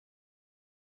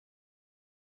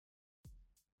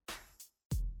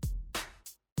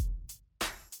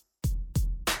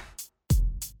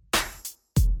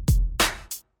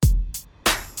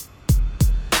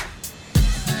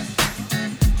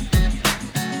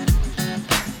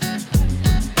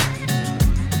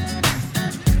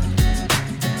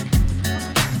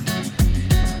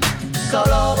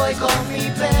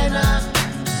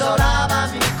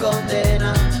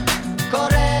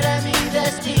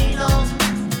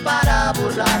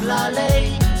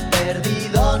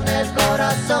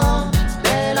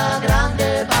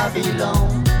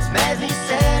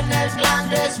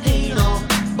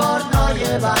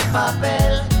llevar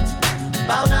papel.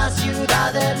 Pa' una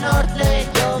ciudad del norte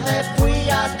yo me fui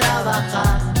a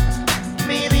trabajar.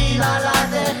 Mi vida la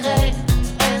dejé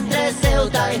entre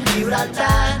Ceuta y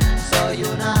Gibraltar. Soy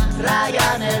una raya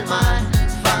en el mar,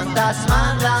 fantasma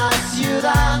en la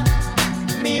ciudad.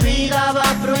 Mi vida va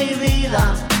prohibida,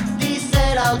 dice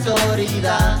la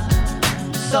autoridad.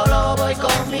 Solo voy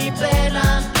con mi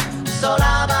pena,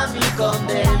 sola va mi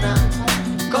condena.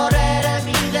 Correré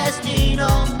mi destino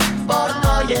por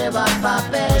no llevar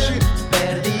papel.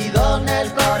 Perdido en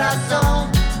el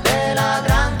corazón de la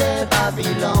grande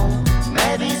Babilón.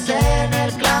 Me dicen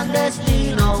el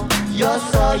clandestino, yo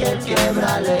soy el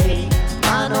quebra ley.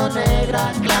 Mano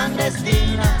negra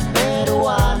clandestina,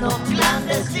 peruano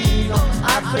clandestino,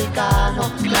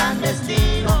 africano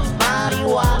clandestino,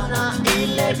 marihuana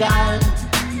ilegal.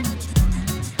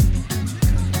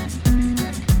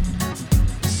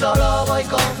 Solo voy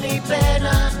con mi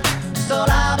pena,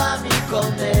 sola va mi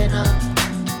condena.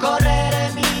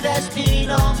 Correré mi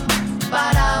destino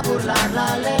para burlar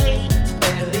la ley.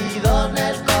 Perdido en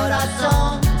el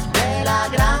corazón de la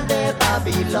grande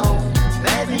Babilón.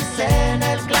 Me dicen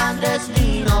el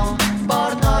clandestino por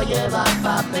no llevar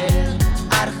papel.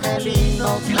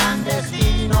 Argelino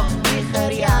clandestino,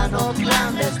 nigeriano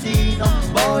clandestino,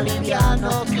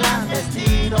 boliviano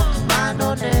clandestino,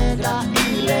 mano negra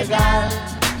ilegal.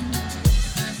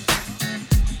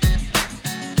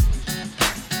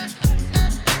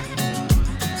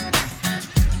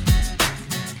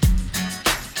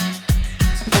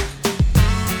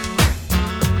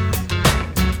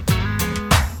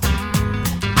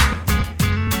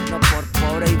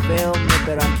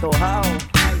 Pero antojado.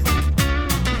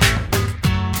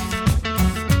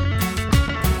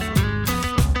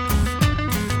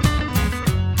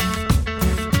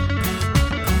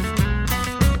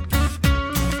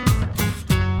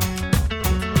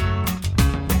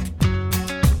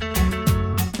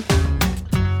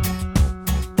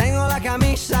 Tengo la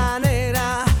camisa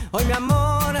negra, hoy mi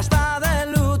amor está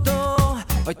de luto.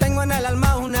 Hoy tengo en el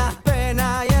alma una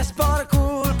pena y es por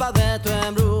culpa de tu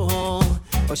embrujo.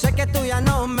 Hoy sé que tú ya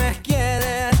no me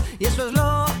quieres y eso es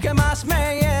lo que más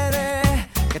me hiere.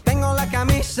 Que tengo la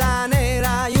camisa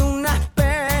negra y una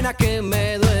pena que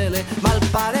me duele. Mal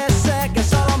parece que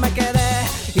solo me quedé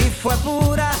y fue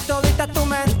pura todita tu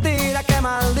mentira. Que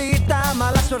maldita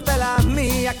mala suerte la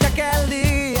mía que aquel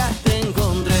día te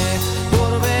encontré.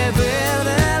 Por beber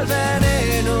del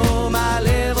veneno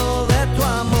malevo de tu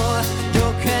amor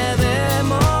yo quedé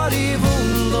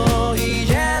moribundo y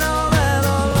lleno de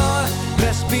dolor.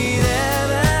 Respiré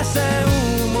de ese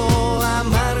humo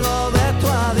amargo de tu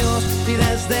adiós y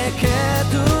desde que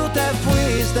tú te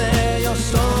fuiste yo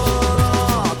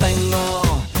solo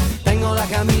tengo la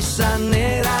camisa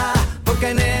negra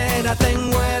porque negra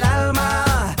tengo el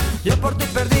alma. Yo por ti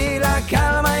perdí la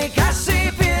calma y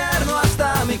casi pierdo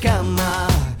hasta mi cama.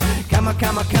 Cama,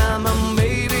 cama, cama,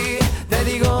 baby. Te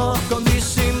digo con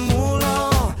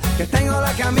disimulo que tengo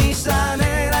la camisa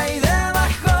negra y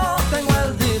debajo tengo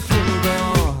el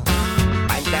difunto.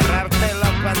 A enterrártelo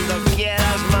cuando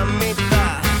quieras,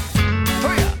 mamita.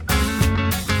 ¡Fuera!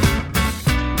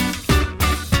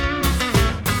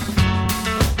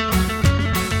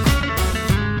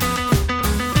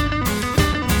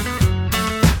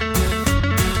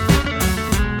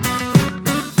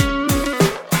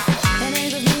 En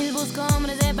el 2000 busco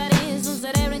hombres de París, un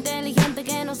cerebro inteligente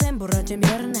que no se emborrache en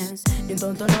viernes, y un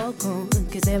tonto loco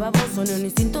que se baboso en un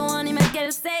instinto animal que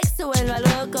el sexo vuelva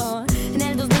loco. En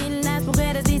el 2000 las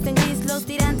mujeres visten gris, los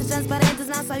tirantes transparentes,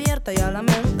 más abierta y a la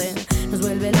mente nos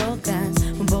vuelve locas,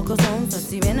 un poco sonzas.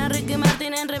 Si ven a Ricky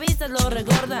Martin en revistas lo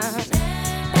recordan.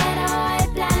 Pero el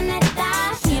planeta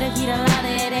gira, gira a la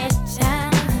derecha.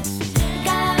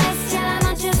 Cada vez ya la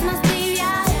noche es más tibia,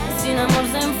 sin amor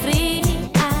se enfría.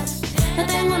 No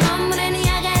tengo nombre ni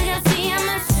a Gael García,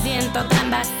 me siento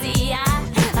tan vacía.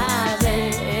 A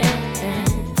ver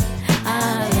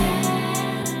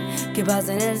qué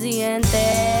pasa en el siguiente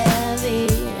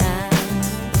día.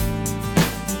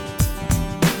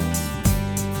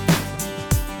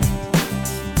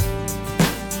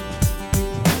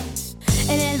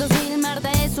 En el 2000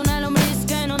 Marta es una lombriz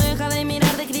que no deja de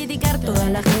mirar, de criticar toda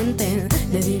la gente,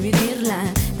 de dividirla,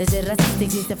 de ser racista.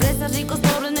 Existe fresas, ricos,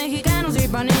 pobres, mexicanos y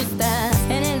panistas.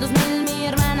 En el 2000 mi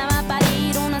hermana va a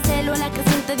parir una célula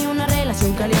creciente de una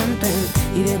relación caliente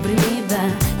y deprimida,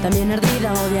 también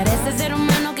ardida. Odiar a ese ser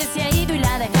humano que se ha ido y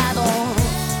la ha dejado.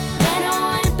 Pero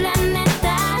el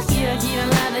planeta gira, gira a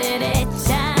la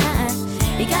derecha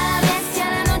y cada vez ya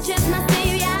la noche es más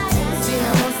tibia, sin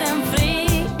amor se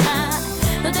enfría.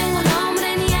 No tengo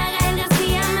nombre ni a Gael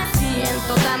García, me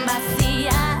siento tan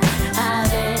vacía. A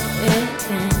ver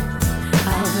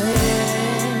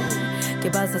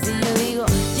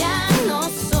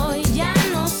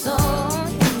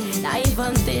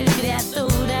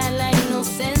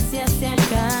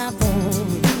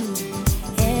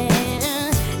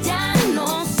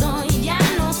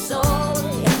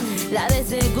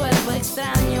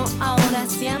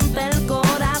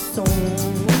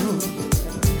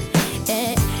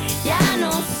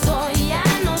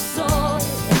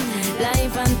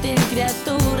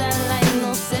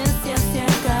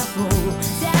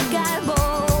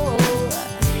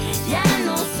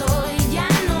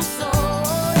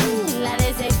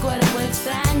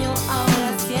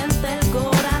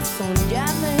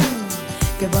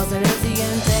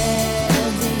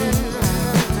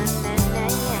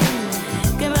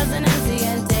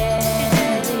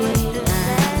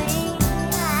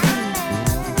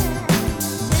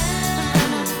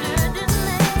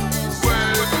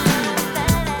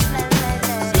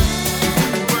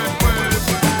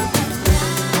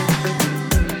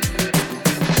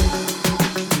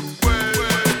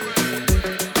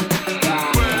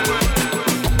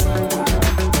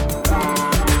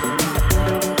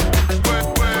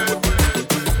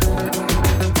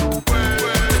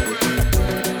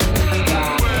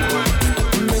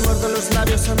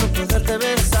no poderte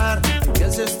besar, mi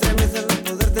piel se estremece al no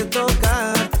poderte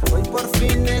tocar. Hoy por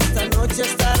fin esta noche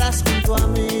estarás junto a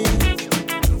mí.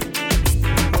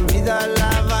 Olvida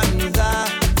la vanidad,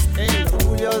 el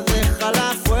orgullo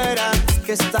déjala fuera,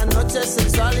 que esta noche es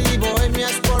sexual y bohemia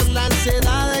es por la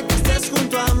ansiedad de que estés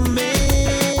junto a mí.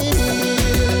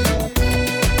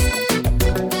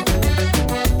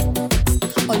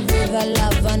 Olvida la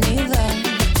vanidad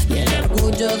y el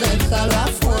orgullo déjalo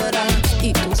afuera,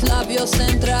 y tus labios se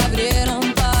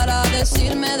entreabrieron para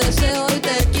decirme deseo y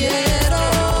te quiero.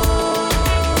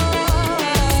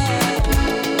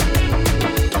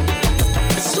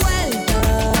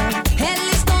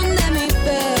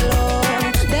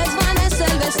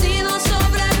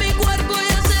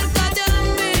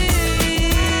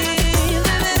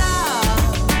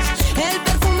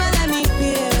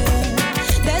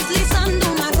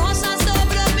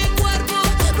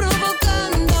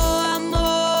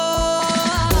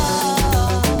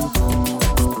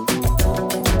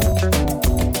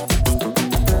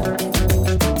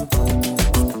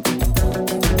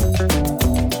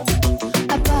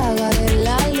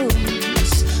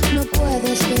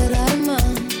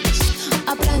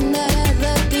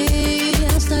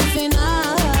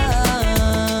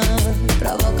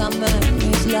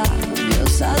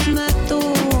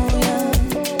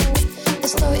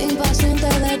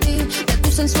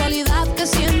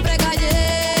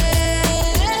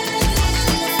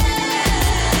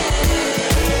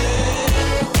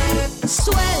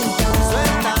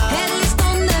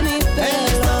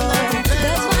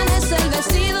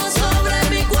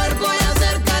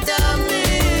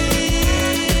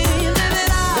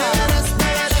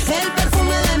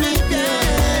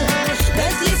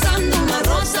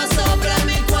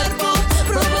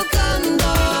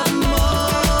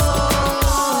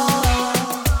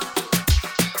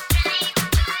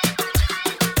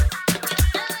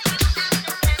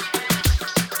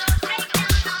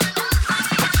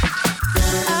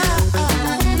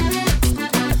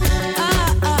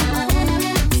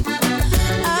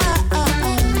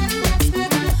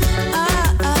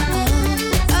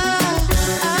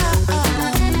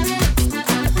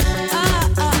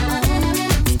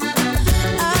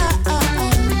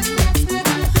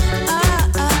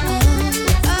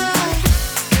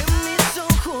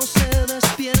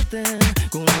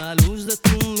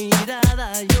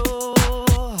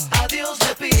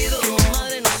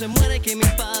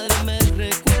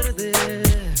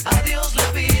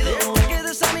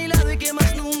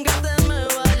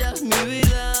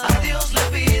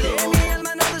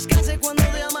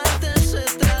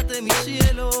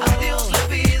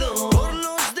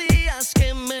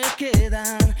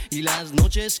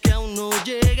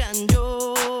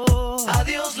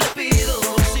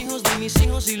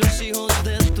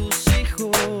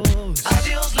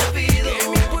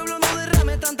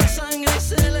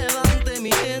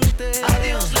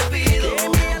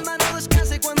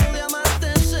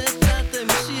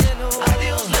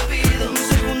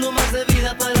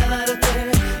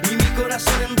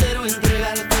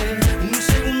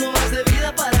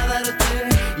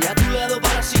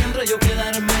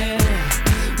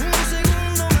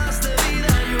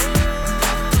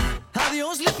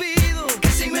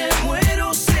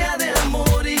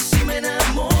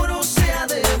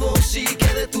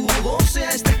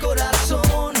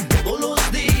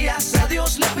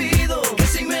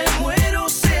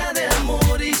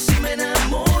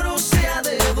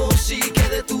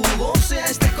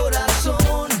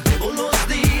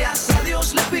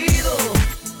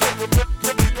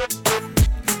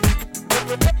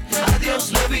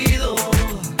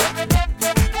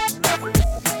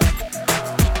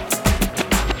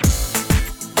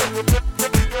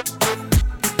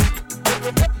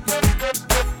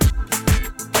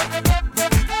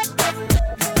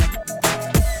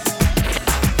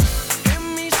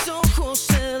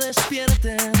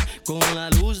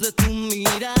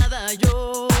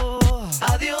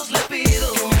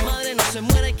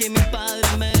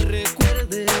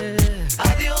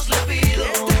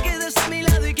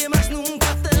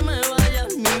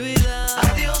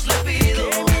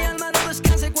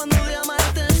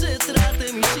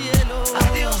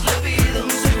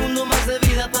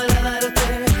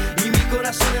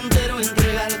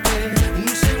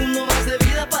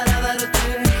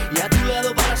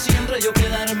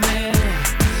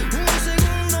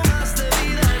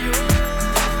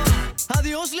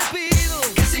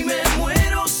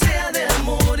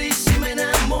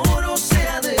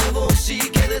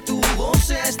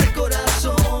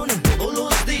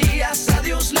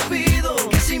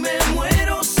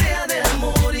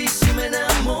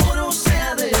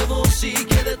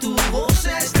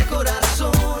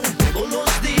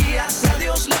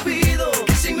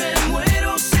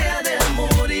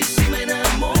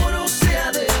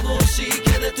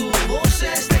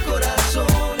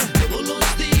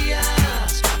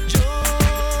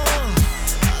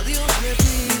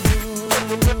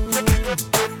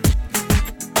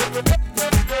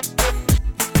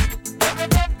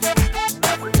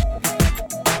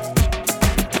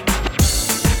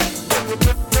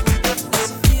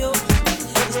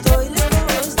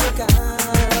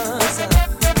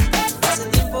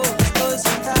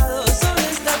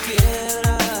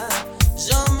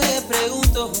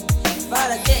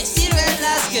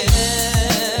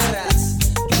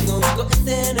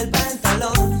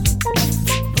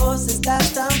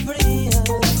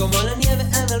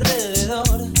 a mi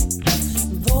alrededor.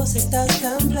 Vos estás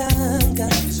tan blanca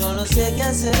que yo no sé qué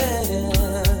hacer.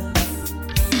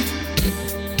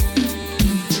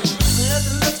 La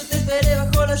otra noche te esperé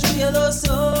bajo la lluvia 2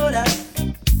 horas,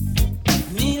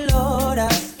 1000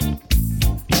 horas,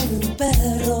 como un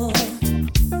perro.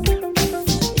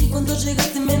 Y cuando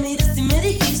llegaste me miraste y me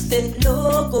dijiste,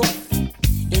 loco,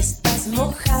 estás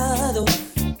mojado,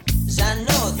 ya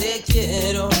no te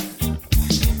quiero.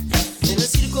 En el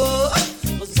circo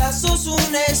vos ya sos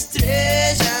una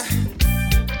estrella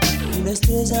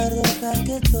roja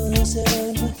que todo se lo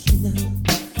imagina.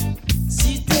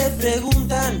 Si te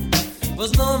preguntan,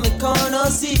 vos no me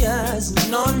conocías.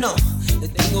 No, te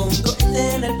tengo un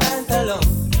cohete en el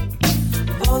pantalón.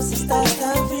 Vos estás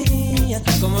tan fría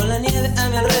como la nieve a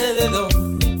mi alrededor.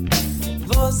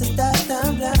 Vos estás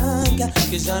tan blanca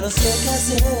que ya no sé qué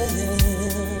hacer.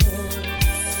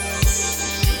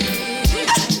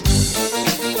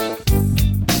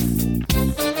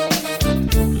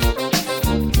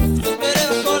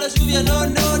 No.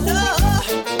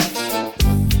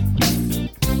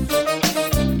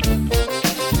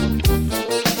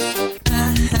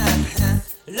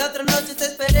 La otra noche te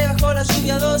esperé bajo la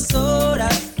lluvia 2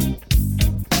 horas,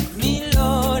 1000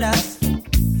 horas,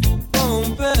 como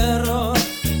un perro.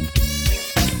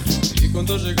 Y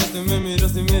cuando llegaste me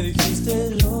miraste y me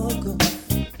dijiste, loco,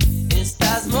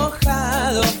 estás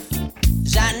mojado,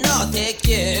 ya no te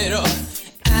quiero.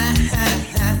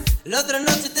 La otra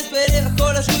noche te esperé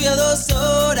bajo la lluvia 2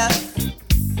 horas,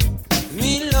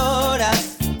 1000 horas,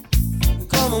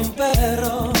 como un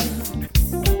perro.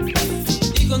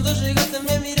 Y cuando llegaste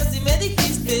me miraste y me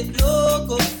dijiste,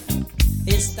 loco,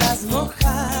 estás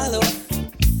mojado,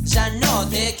 ya no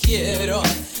te quiero.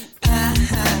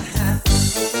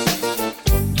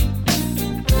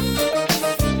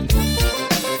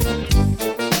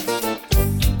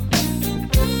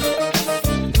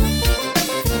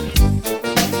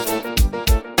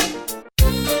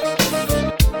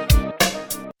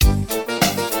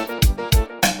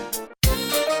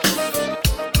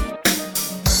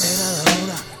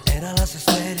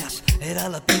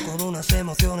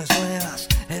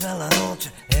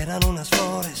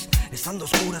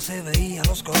 Se veían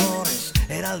los colores,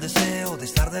 era el deseo de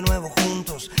estar de nuevo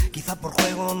juntos. Quizá por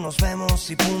juego nos vemos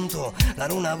y punto.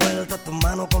 Dar una vuelta a tu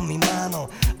mano con mi mano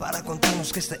para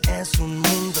contarnos que este es un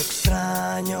mundo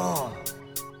extraño.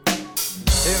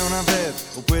 Era una vez,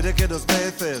 o puede que 2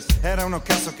 veces, era un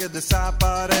ocaso que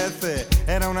desaparece.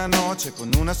 Era una noche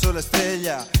con una sola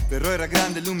estrella, pero era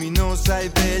grande, luminosa y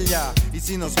bella. Y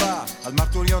si nos va, al mar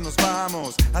tú y yo nos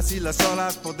vamos, así las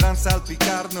olas podrán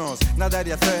salpicarnos. Nadar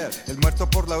y hacer el muerto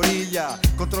por la orilla,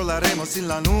 controlaremos si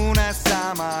la luna es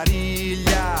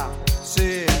amarilla.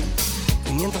 Sí.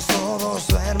 Y mientras todos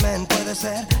duermen puede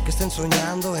ser que estén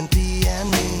soñando en ti y en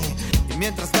mí. Y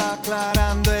mientras va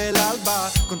aclarando el alba,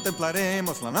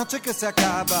 contemplaremos la noche que se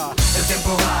acaba. El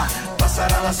tiempo va,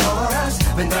 pasarán las horas,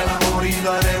 vendrá el amor y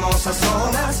lo haremos a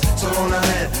solas. Solo una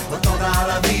vez, no toda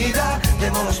la vida,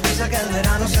 démonos prisa que el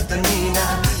verano se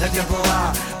termina. El tiempo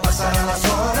va, pasarán las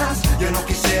horas, yo no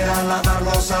quisiera lavar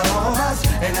los aromas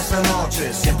en esta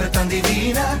noche siempre tan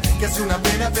divina, que es una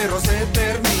pena pero se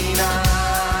termina.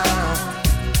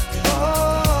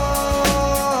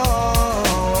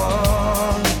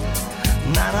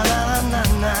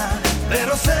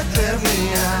 Pero se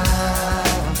termina.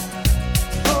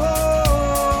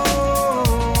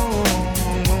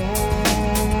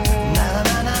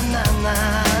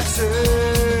 Sí.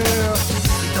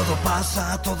 Y todo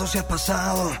pasa, todo se ha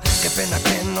pasado. Qué pena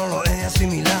que no lo he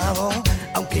asimilado.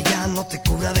 Aunque ya no te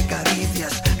cubra de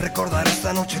caricias, recordar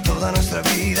esta noche toda nuestra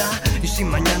vida. Y si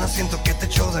mañana siento que te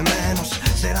echo de menos,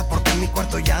 será porque en mi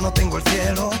cuarto ya no tengo el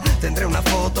cielo. Tendré una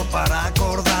foto para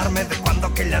acordarme de cuando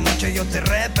aquella noche yo te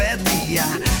repetía.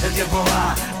 El tiempo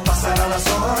va, pasarán las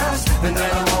horas, vendrá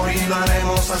el amor y lo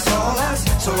haremos a solas.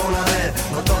 Solo una vez,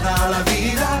 no toda la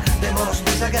vida, démonos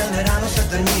prisa que el verano se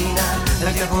termina.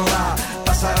 El tiempo va,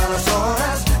 pasarán las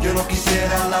horas, yo no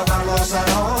quisiera lavar los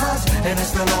aromas en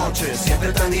esta noche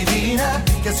siempre tan divina,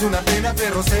 que es una pena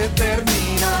pero se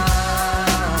termina.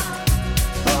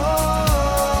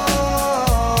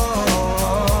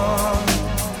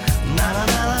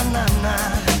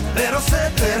 Pero se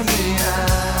termina.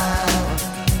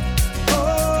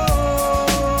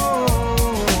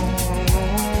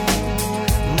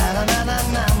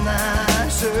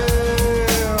 Sí.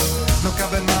 No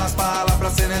caben más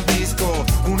palabras en el disco,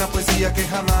 una poesía que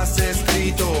jamás he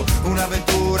escrito, una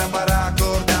aventura para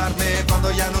acordarme cuando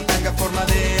ya no tenga forma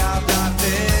de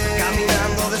hablarte.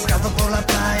 Caminando descalzo por la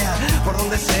playa, por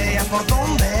donde sea, por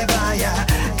donde vaya.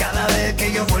 Cada vez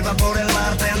que yo vuelva por el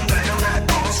mar tendré una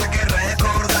cosa que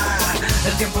recordar.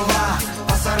 El tiempo va,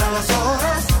 pasarán las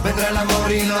horas, vendrá el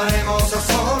amor y lo haremos a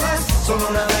solas. Solo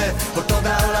una vez por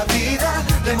toda la vida,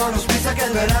 démonos prisa que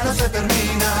el verano se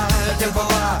termina. El tiempo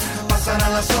va,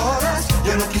 pasarán las horas,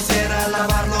 yo no quisiera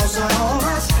lavarnos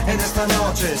aromas en esta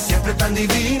noche siempre tan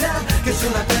divina, que es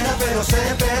una pena pero se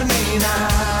termina.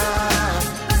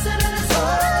 Pasarán las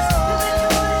horas,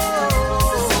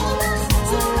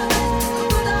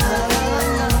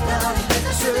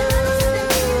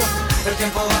 el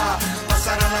tiempo va,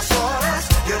 pasarán las horas,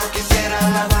 yo no quisiera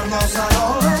lavarnos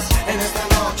aromas en esta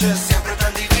noche siempre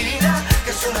tan divina,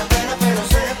 que es una pena pero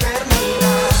se termina.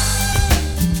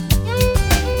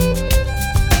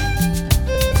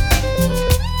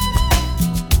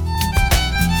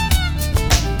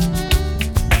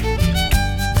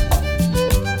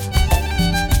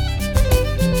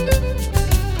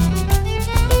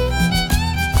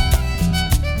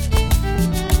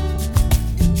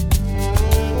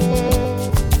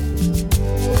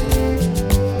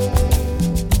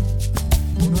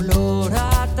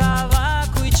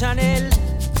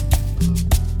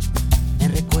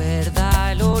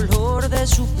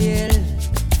 Su piel,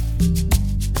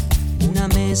 una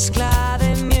mezcla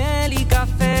de miel y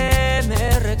café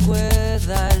me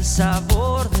recuerda el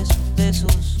sabor de sus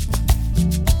besos,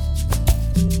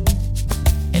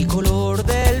 el color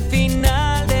del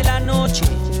final de la noche.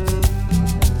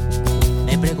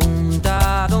 Me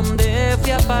pregunta dónde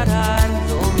fui a parar,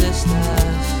 dónde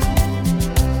estás,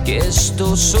 que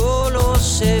esto solo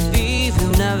se vive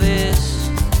una vez.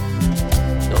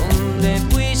 ¿Dónde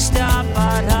fuiste a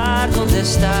parar? ¿Dónde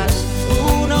estás?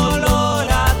 Un olor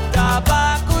a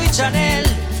tabaco y Chanel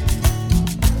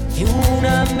y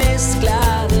una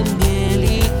mezcla de miel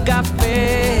y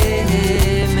café.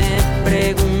 Me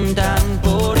preguntan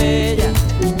por ella,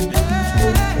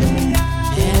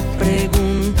 me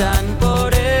preguntan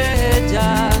por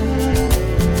ella,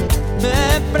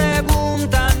 me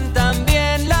preguntan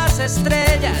también las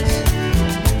estrellas,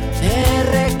 me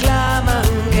reclaman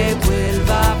que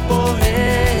vuelva por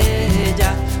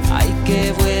ella, ay,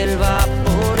 que vuelva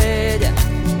por ella,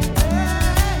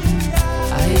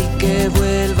 ay, que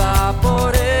vuelva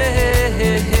por ella.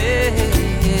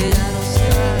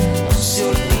 No se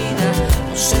olvida,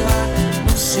 no se va,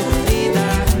 no se olvida,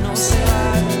 no se va,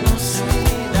 no se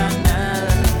olvida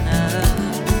nada, nada.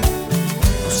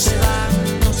 No se va,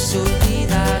 no se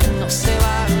olvida, no se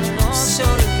va, no se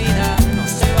olvida, no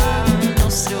se va, no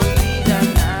se olvida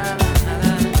nada,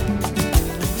 nada.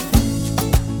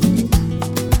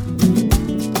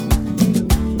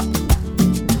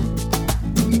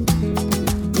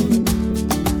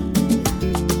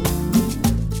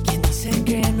 ¿Quién dice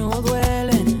que no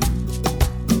duelen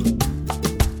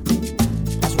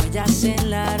las huellas en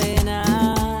la arena?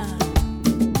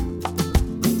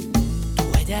 Tu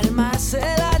huella el mar se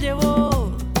la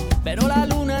llevó, pero la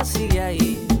luna sigue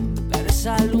ahí, pero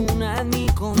esa luna es mi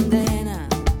condena.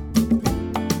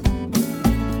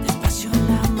 Despacio en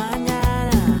la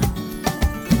mañana,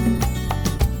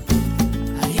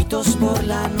 a gritos por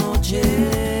la noche,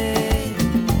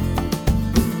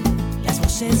 las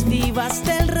voces vivas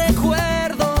del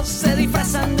recuerdo se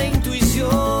disfrazan de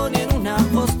intuición y en una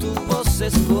voz tu voz se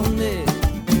esconde,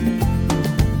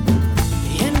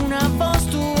 y en una voz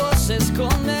tu voz se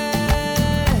esconde.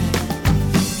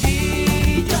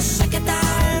 Y yo sé que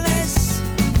tal vez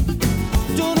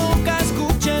tú nunca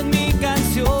escuches mi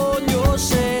canción, yo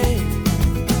sé.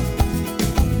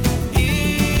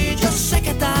 Y yo sé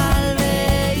que tal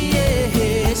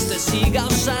vez te siga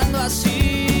usando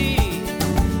así,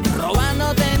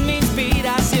 robándote mi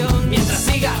inspiración, mientras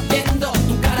siga viendo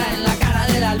tu cara en la cara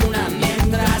de la luna,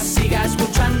 mientras siga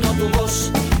escuchando tu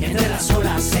voz entre las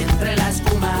olas, entre la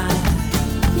espuma,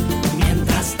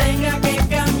 mientras tenga que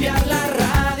cambiar la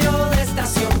radio de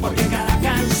estación, porque cada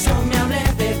canción me hable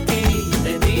de ti,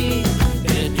 de ti,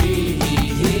 de ti,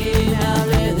 me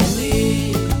hable de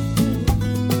ti.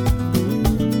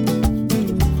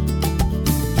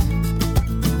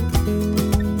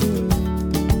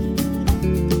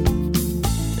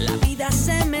 La vida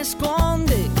se me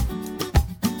esconde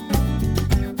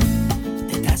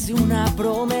detrás de una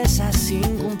promesa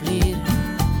sin cumplir.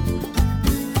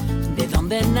 ¿De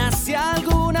dónde nace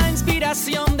alguna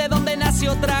inspiración? ¿De dónde nace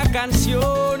otra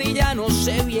canción? Y ya no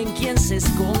sé bien quién se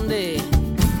esconde.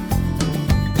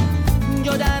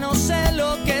 Yo ya no sé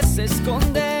lo que se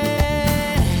esconde.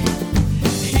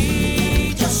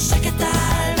 Y yo sé que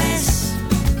tal vez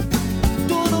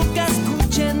tú nunca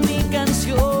escuches mi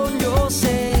canción, yo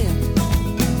sé.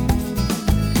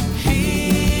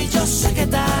 Y yo sé que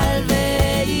tal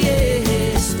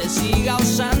vez te siga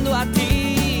usando a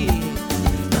ti,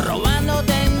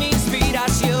 robándote mi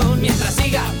inspiración, mientras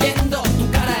siga viendo tu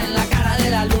cara en la cara de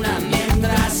la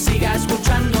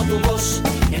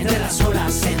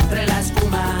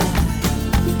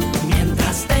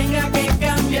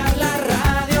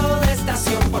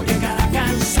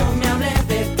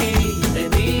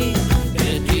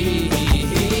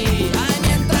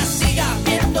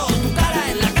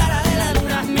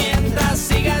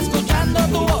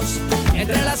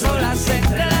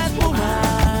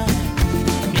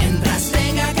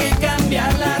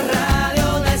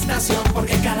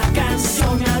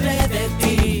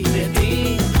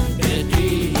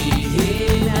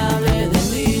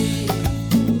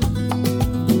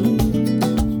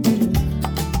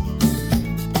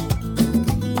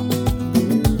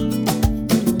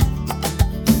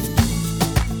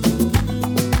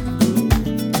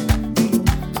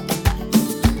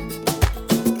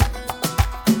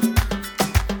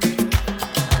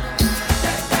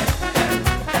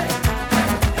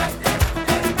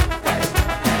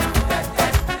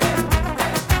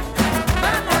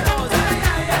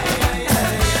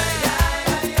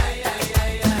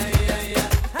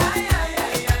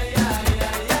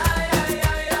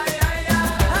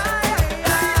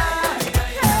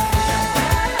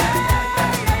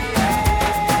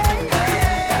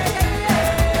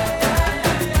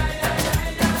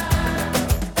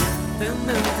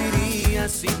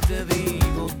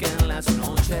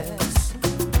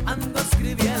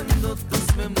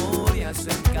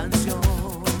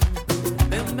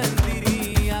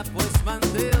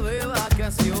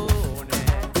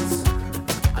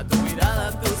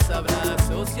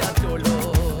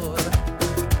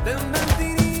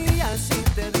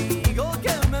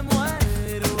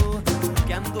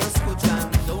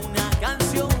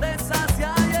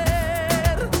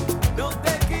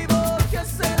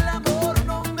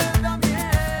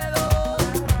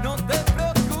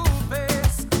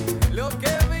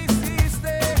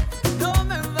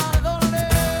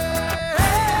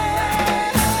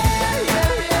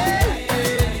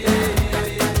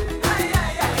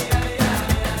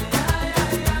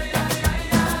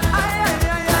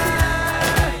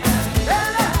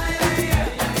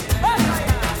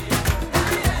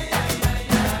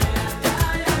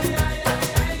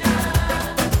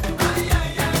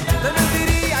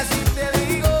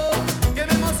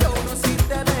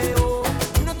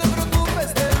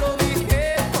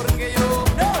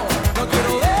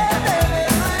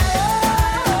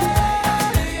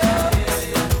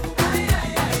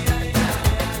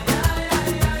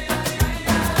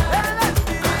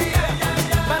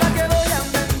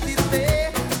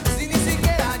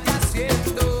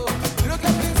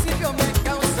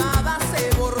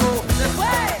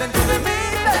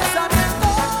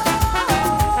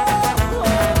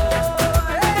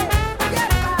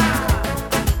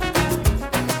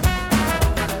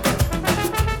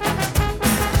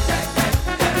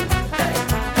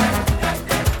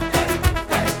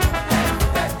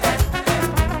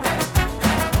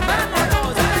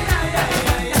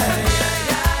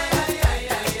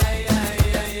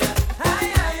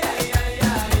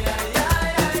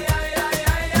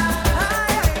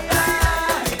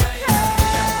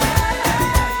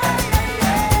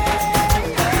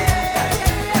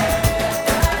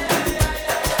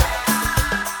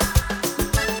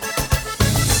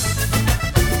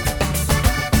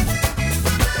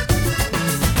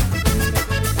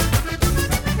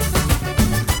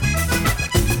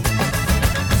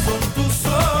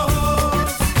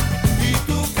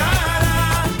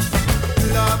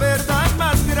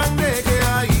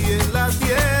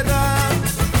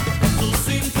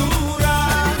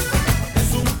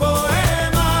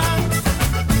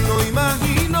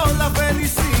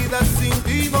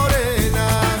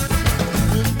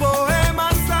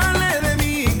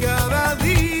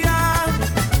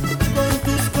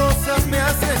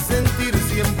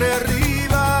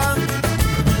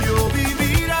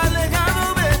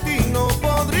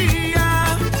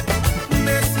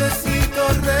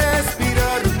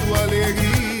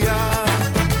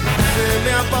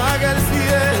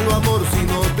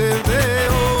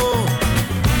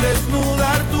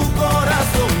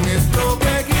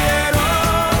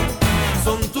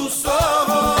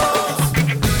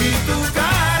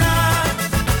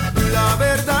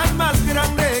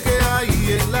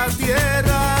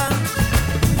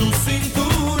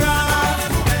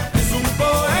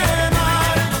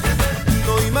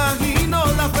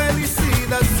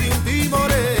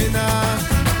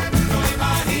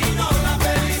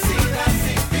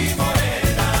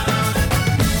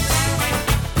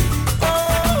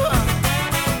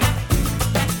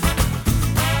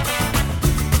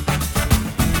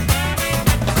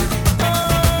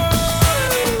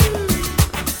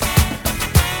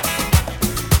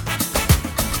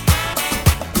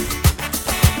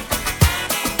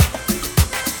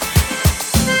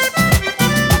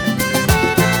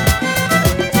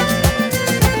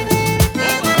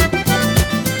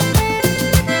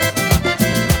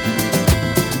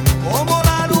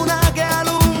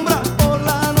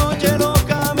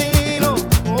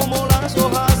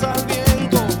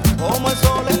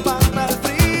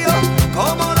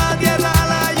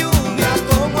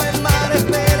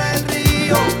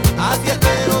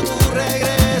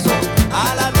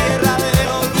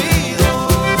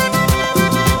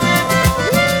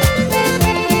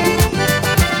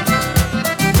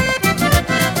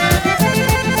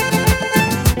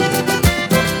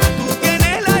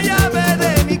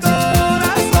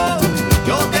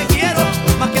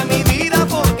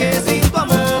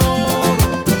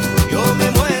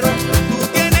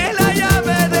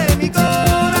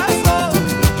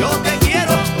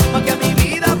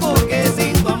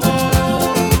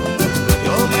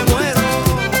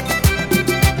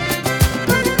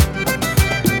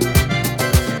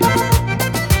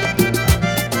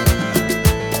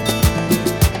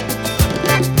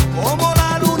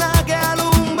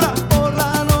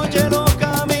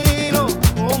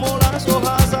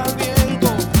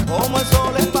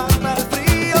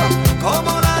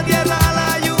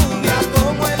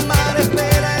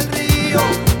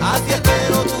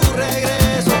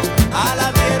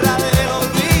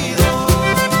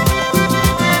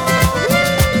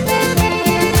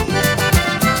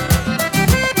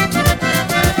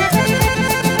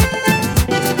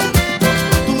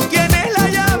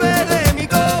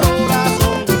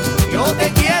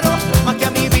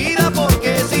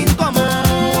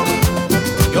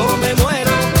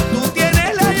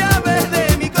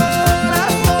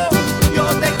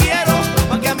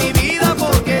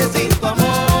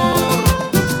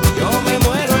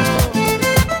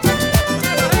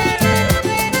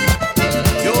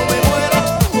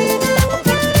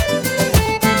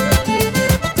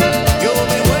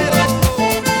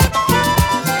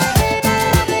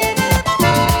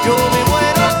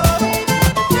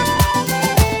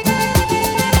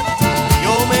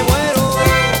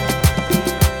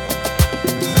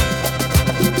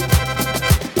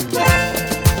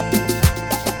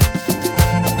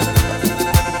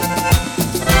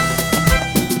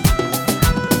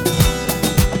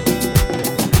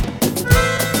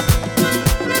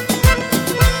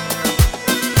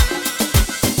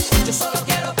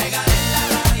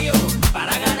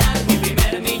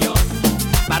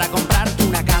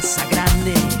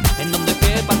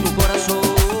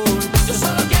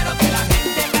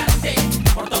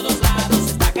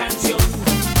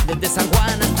desde San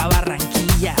Juan hasta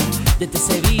Barranquilla, desde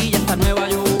Sevilla hasta Nueva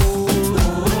York.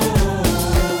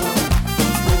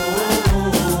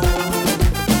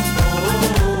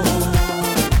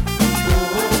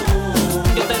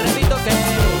 Yo te repito que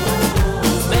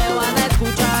me van a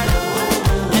escuchar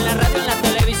en la radio, en la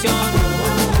televisión,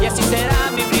 y así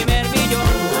será mi primer millón.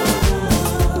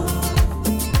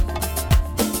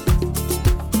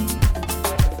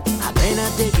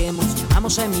 Apenas lleguemos,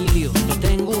 llamamos a Emilio. Yo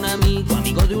tengo un amigo,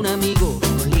 amigo de un amigo,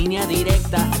 con línea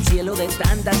directa al cielo de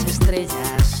tantas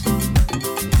estrellas.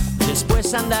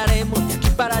 Después andaremos de aquí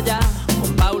para allá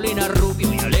con Paulina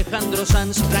Rubio y Alejandro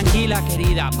Sanz. Tranquila,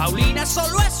 querida, Paulina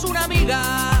solo es una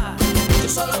amiga. Yo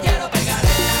solo quiero pegar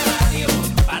en la radio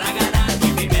para ganar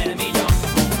mi primer millón,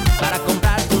 para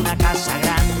comprarte una casa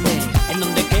grande en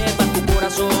donde quepa tu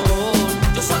corazón.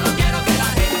 Yo solo quiero que la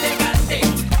gente cante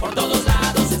por todos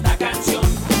lados esta canción,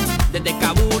 desde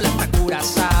Kabul hasta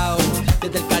Curazao,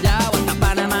 desde el Callao hasta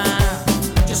Panamá.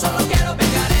 Yo solo quiero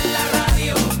pegar en la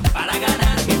radio para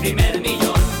ganar mi primer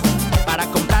millón, para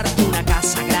comprarte una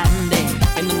casa grande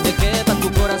en donde quepa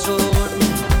tu corazón.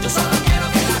 Yo solo quiero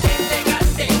que la gente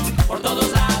cante por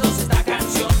todos lados esta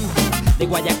canción, de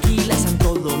Guayaquil a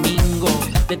Santo Domingo,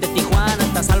 desde Tijuana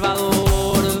hasta Salvador.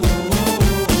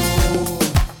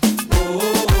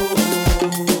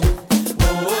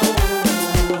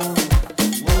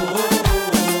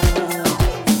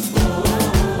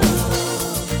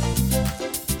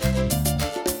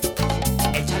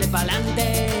 Échale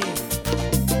pa'lante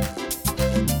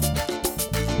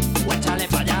o échale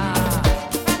pa' allá,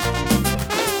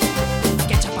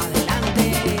 que echa pa' adelante,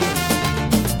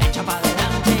 echa pa'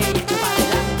 adelante y echa pa'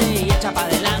 adelante y echa pa'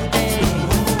 adelante.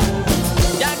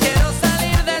 Ya quiero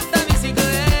salir de esta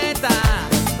bicicleta,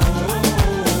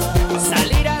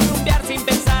 salir a rumbear sin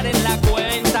pensar en la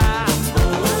cuenta,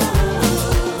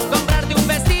 comprarte un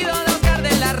vestido de Oscar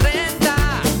de la Renta.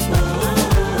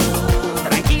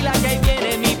 Tranquila que ahí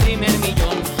viene mi primer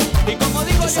millón. Y como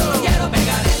digo, yo solo quiero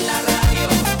pegar en la radio.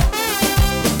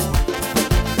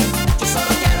 Yo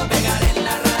solo quiero pegar en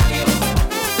la radio.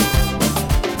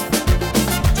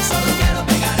 Yo solo quiero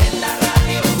pegar en la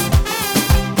radio.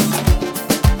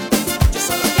 Yo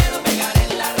solo quiero pegar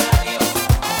en la radio.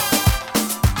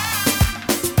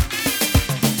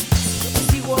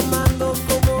 Sigo amando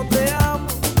como te amo.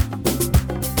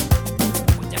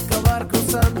 Voy a acabar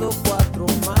cruzando 4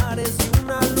 mares y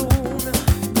una luna.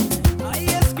 Ay,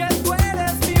 es que tú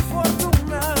eres mi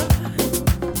fortuna.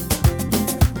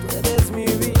 Tú eres mi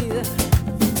vida,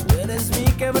 tú eres mi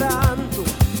quebranto.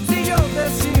 Si yo te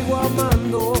sigo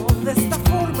amando de esta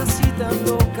forma así tan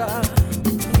loca,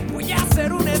 voy a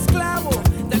ser un esclavo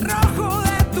del rojo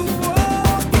de tu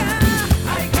boca.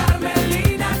 Ay,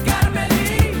 Carmelina,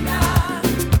 Carmelina,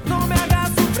 no me hagas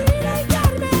sufrir. Ay,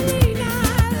 Carmelina,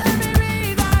 de mi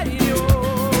vida y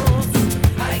Dios.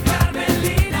 Ay,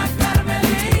 Carmelina,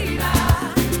 Carmelina,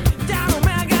 ya no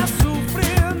me hagas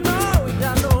sufrir, no,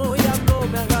 ya no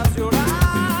me hagas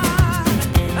llorar.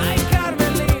 Ay,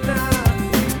 Carmelina,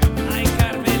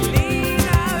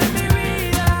 de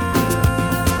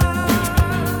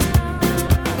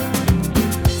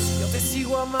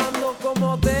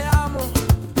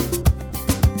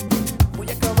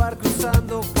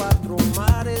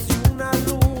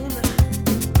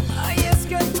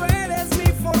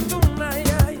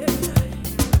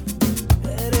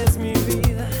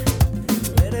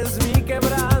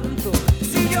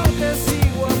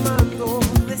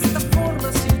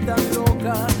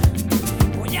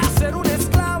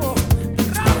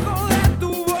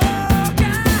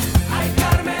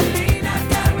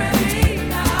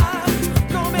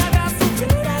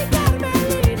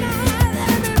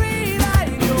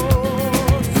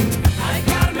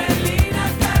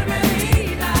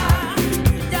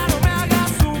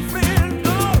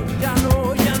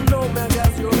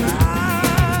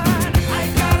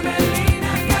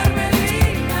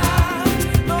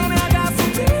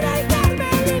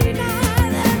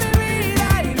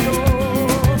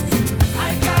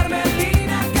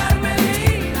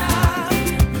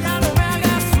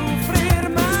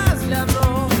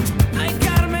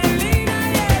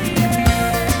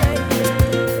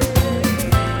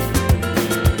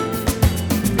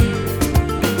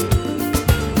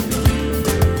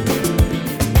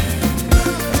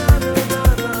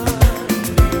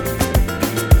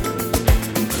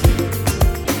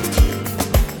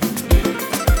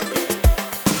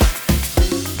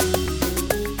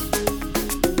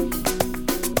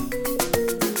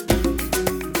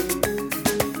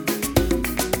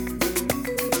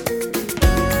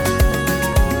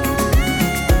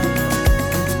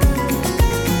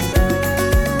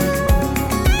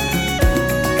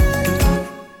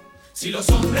los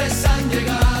hombres han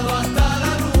llegado hasta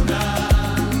la luna,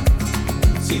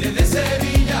 si desde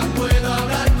Sevilla puedo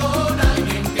hablar con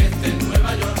alguien que esté en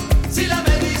Nueva York, si la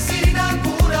medicina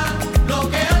cura lo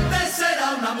que antes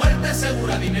era una muerte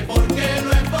segura, dime por qué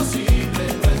no es posible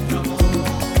nuestro amor.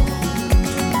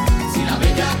 Si la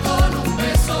bella con un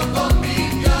beso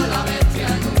convirtió a la bestia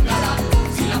en un galán,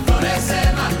 si las flores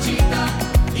se marchitan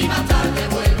y más tarde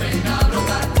vuelven a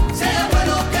brotar, si hay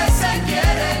abuelos que se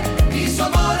quieren y su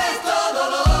amor es todo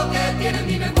lo que tienen,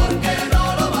 dime por qué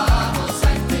no lo vamos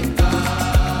a intentar.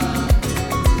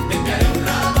 Te enviaré un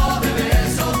ramo de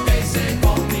besos que hice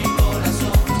con mi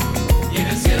corazón y en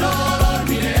el cielo lo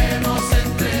dormiremos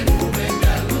entre nubes de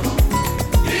algodón.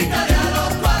 Gritaré a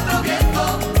los cuatro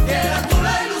vientos que eras tú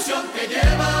la ilusión que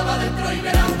llevaba dentro y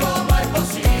verán cómo es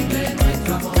posible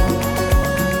nuestro amor.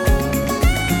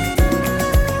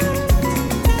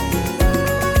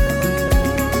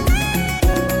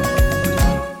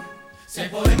 Sé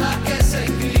poemas que se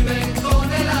escriben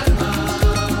con el alma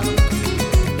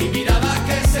y miradas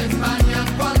que se empañan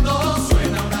cuando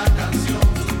suena una canción.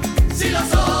 Si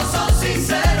los ojos son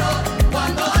sinceros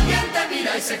cuando alguien te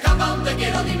mira y se escapa un te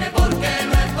quiero, dime por qué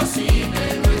no es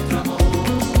posible nuestro amor.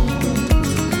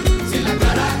 Si en la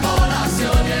caracola se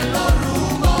oyen los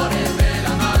rumores de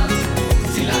la mar,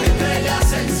 si las estrellas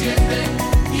se encienden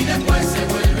y después se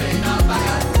vuelven a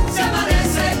apagar, se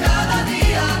amanece cada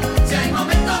día, si hay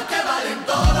momentos que valen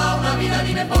toda una vida,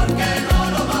 dime por qué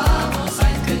no lo vamos a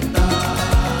intentar.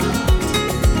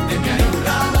 Te enviaré un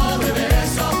ramo de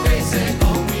besos que hice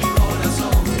con mi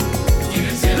corazón y en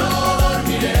el cielo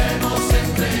dormiremos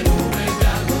entre nubes de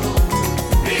algodón.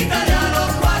 Gritaré a los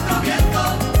cuatro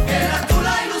vientos que eras tú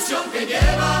la ilusión que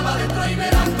llevaba dentro y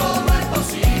verán cómo es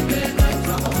posible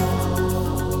nuestro amor.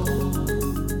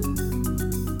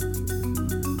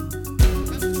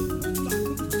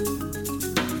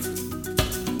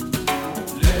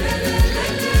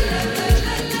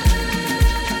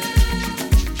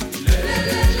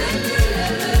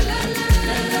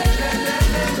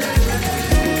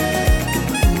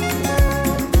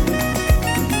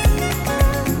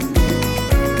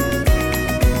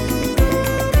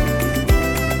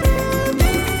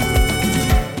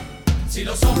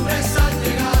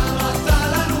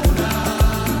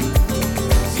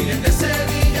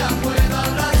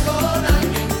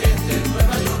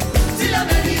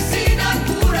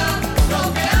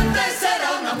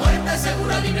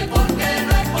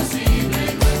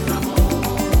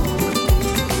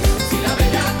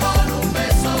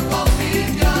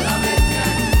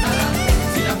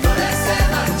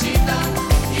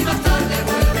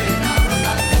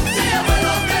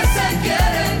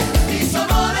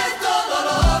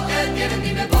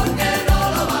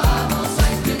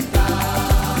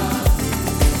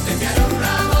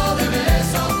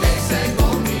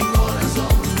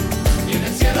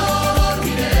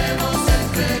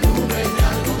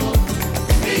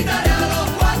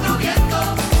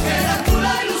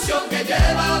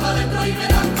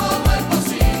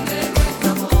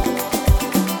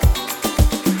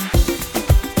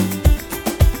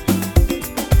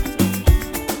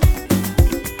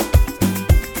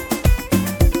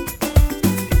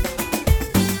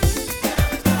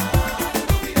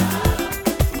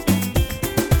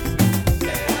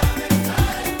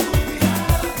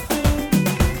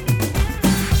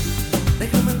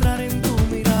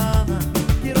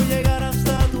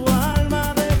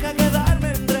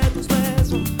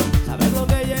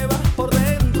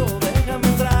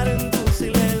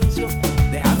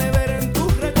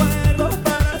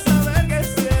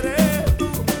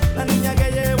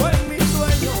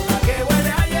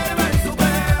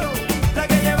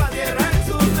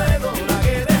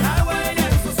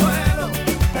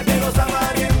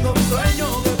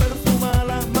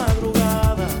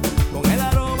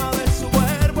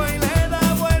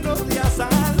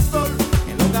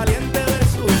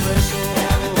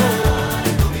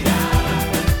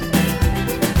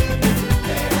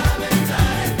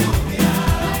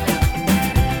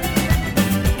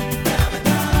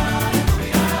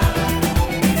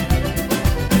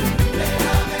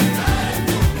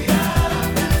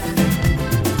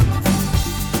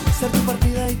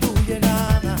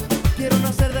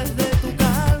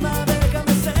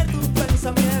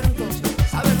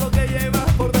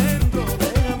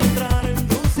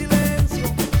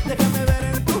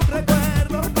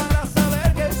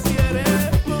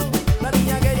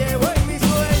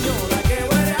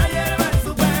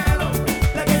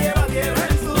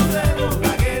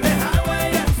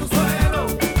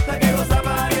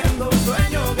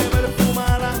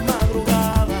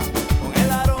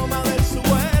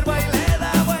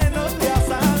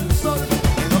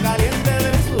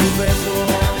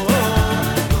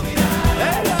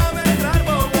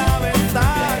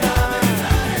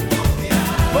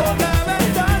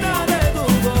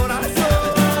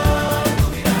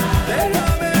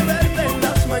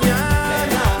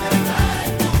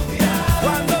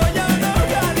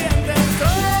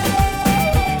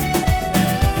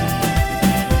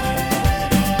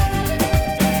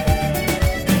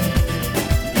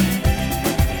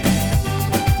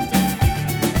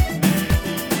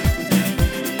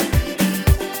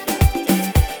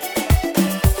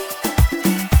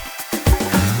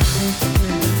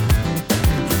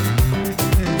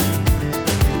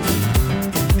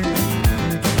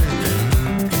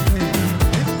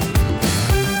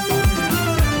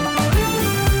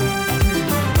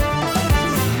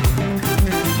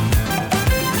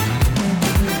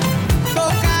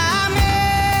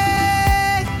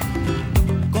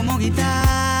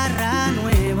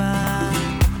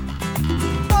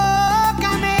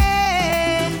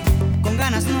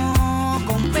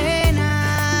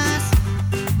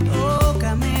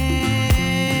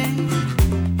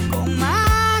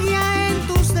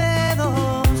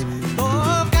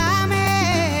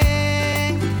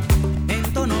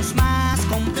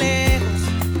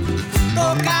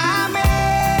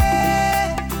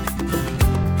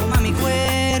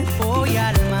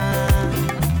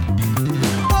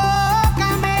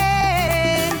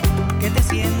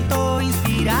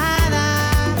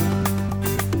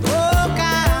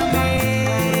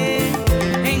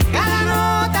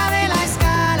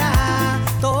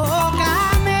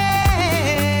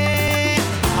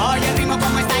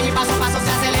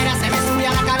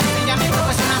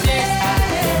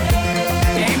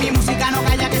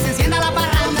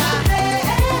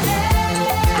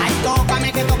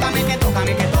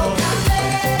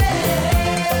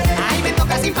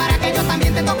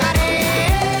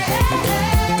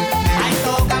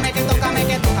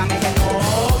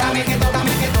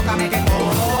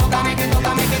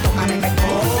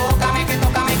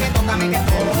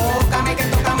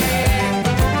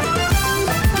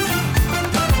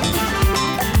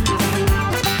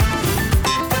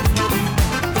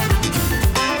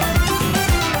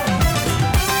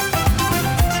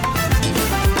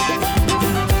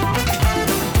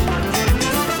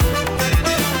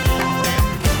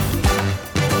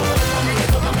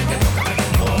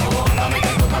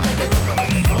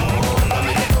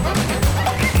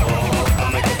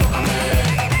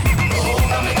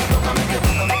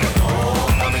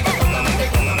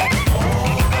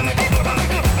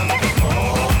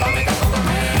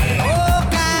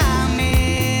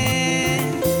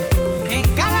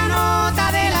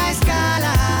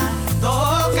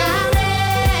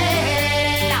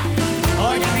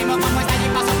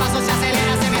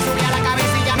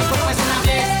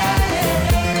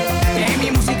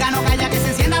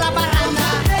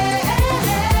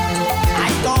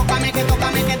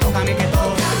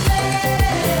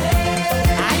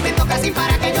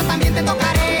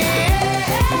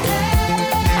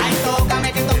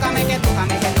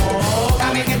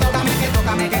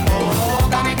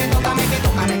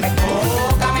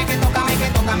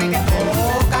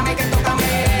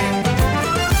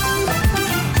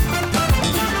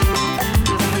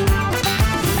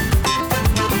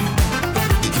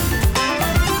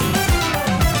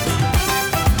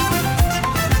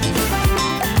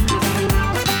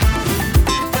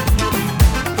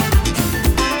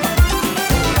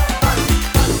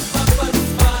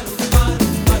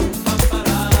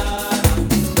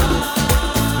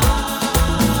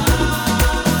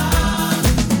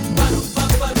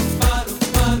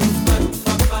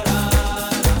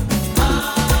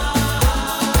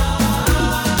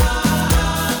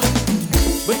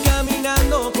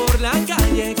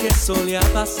 solía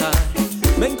pasar.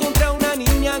 Me encontré a una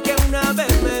niña que una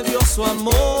vez me dio su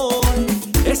amor.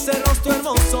 Ese rostro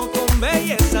hermoso con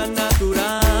belleza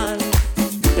natural,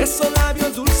 esos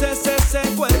labios dulces, ese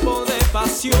cuerpo de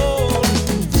pasión.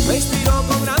 Me inspiró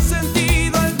con gran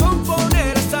sentido al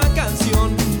componer esta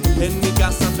canción. En mi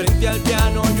casa frente al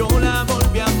piano yo la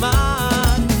volví a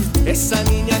amar. Esa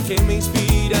niña que me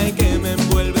inspira y que me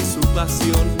envuelve en su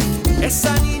pasión.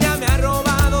 Esa niña me ha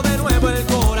robado de nuevo el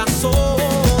corazón.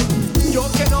 Yo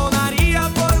que no daría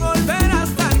por volver a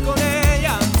estar con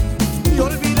ella y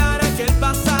olvidar aquel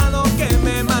pasado que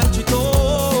me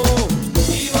marchitó.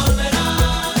 Y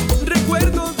volverán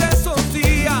recuerdos de esos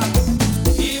días,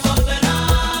 y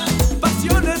volverán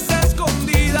pasiones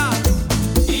escondidas,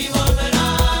 y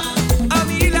volverán a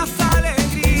mí las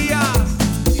alegrías,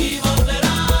 y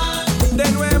volverán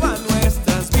de nuevo a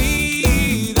nuestras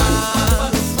vidas.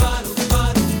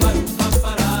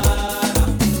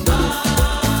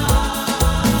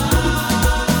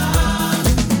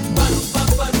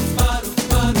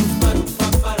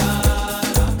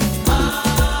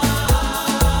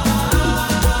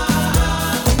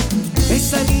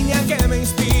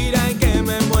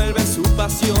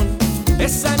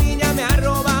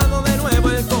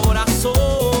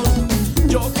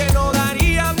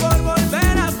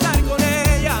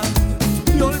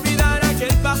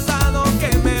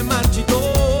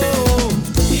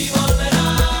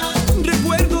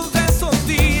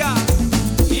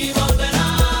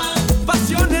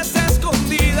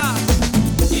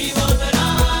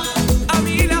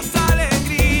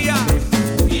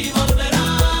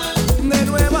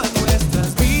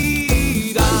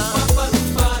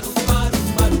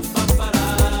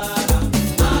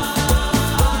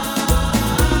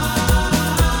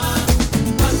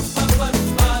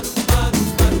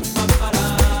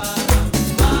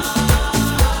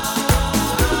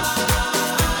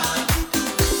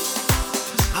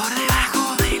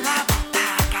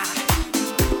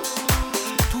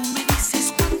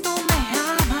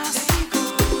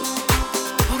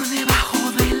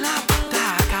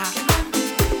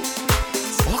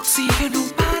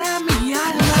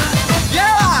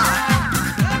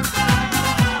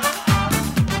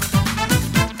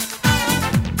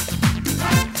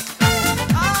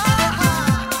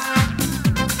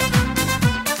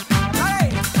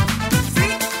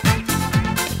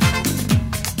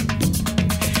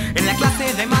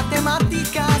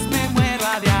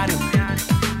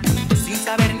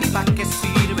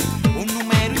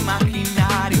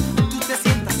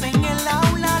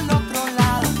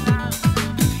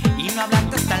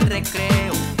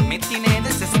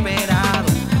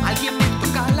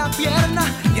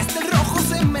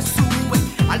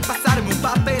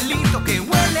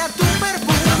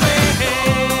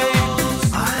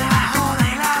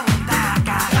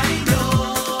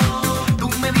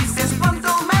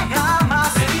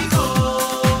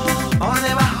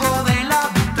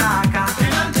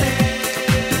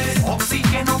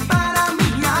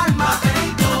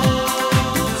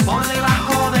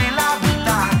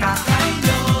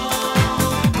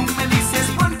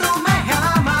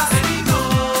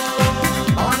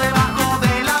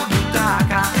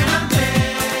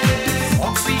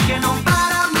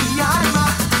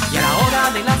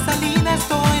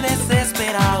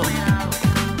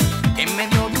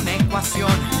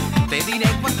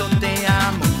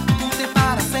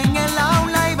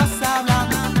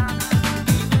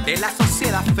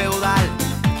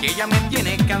 que ya me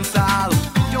tiene cansado.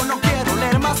 Yo no quiero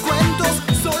leer más cuentos,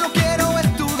 solo quiero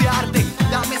estudiarte.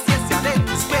 Dame ciencia de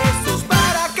tus besos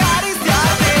para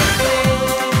acariciarte.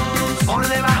 Por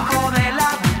debajo de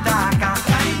la butaca,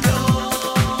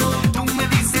 tú me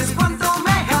dices cuánto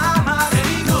me amas.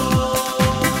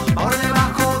 Por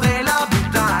debajo de la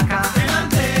butaca,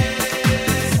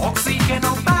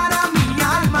 oxígeno para mi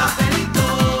alma.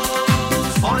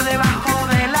 Por debajo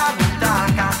de la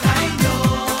butaca,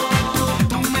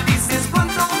 tú me dices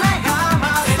cuánto me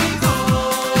amas.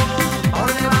 Por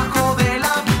debajo de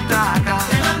la butaca,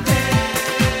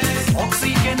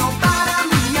 oxígeno para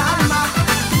mi alma.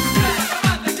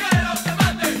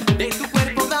 De tu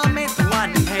cuerpo dame tu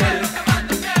ángel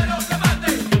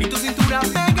y tu cintura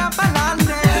pega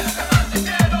pa'lante.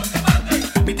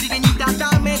 Mi trigueñita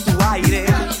dame tu aire.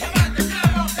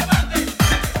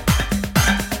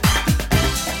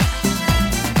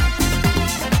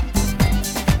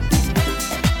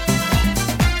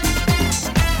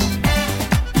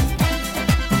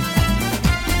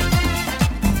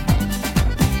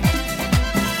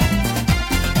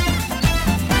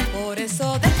 Por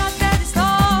eso déjate de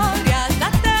historias,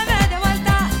 date media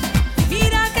vuelta.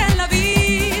 Mira que en la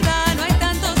vida no hay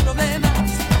tantos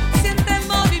problemas. Siente el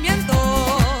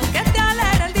movimiento que te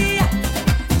alegra el día.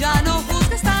 Ya no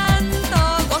juzgues tanto,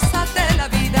 gózate la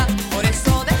vida. Por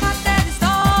eso déjate de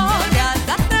historias,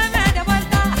 date media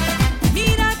vuelta.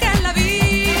 Mira que en la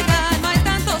vida no hay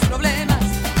tantos problemas.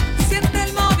 Siente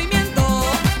el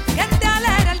movimiento que te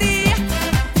alegra el día.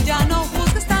 Ya no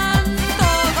juzgues tanto,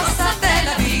 gózate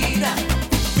la vida.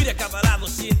 Mira cada lado,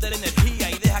 siente la energía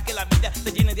y deja que la vida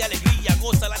te llene de alegría.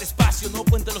 Gózala despacio, no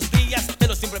cuente los días,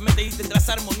 pero simplemente y tendrás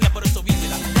armonía, por eso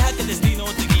vívela. Deja que el destino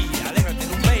te guíe, alégrate,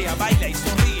 rumbea, baila y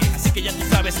sonríe. Así que ya tú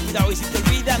sabes, cuidado y si te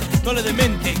olvidan, no le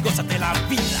demente, gózate la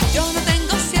vida. Yo no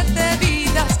tengo 7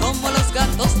 vidas como los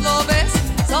gatos lo ves.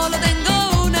 Solo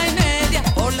tengo 1 y media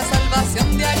por la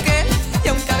salvación de aquel. Y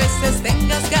aunque a veces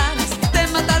tengas ganas de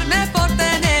matarme por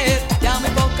tener ya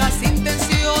muy pocas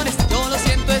intenciones, yo lo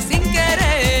siento es sin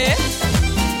querer.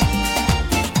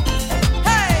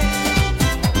 ¡Hey!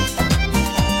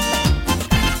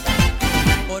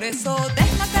 Por eso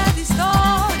déjate de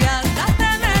historias,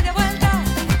 date media vuelta.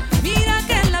 Mira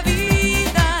que en la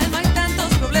vida no hay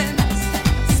tantos problemas.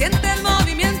 Siente el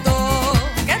movimiento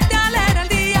que te alegra el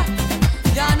día.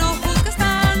 Ya no juzgues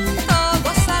tanto,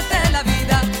 gózate la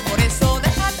vida. Por eso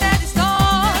déjate de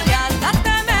historias,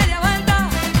 date media vuelta.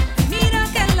 Mira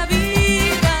que en la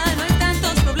vida no hay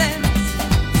tantos problemas.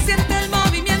 Siente el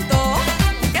movimiento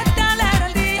que te alegra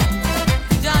el día.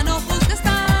 Ya no juzgues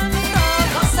tanto,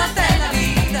 gózate la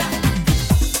vida.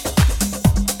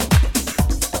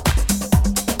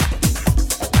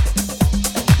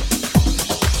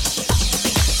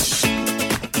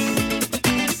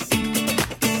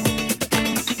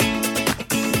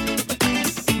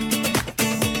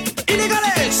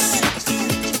 ¡Ilegales!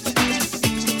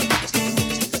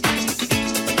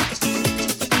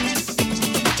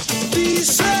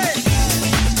 Dice.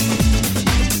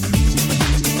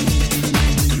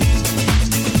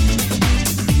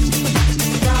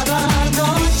 Cada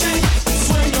noche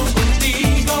sueño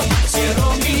contigo, cierro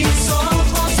mis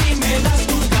ojos y me das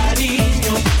tu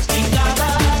cariño. Y cada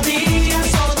día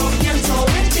solo pienso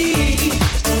en ti,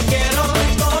 quiero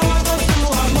todo tu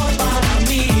amor para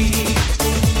mí.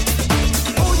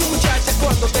 Oye muchacha,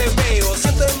 cuando te veo,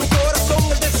 siento en mi corazón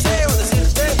el deseo de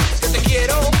decirte que te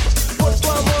quiero. Por tu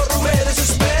amor no me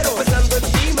desespero.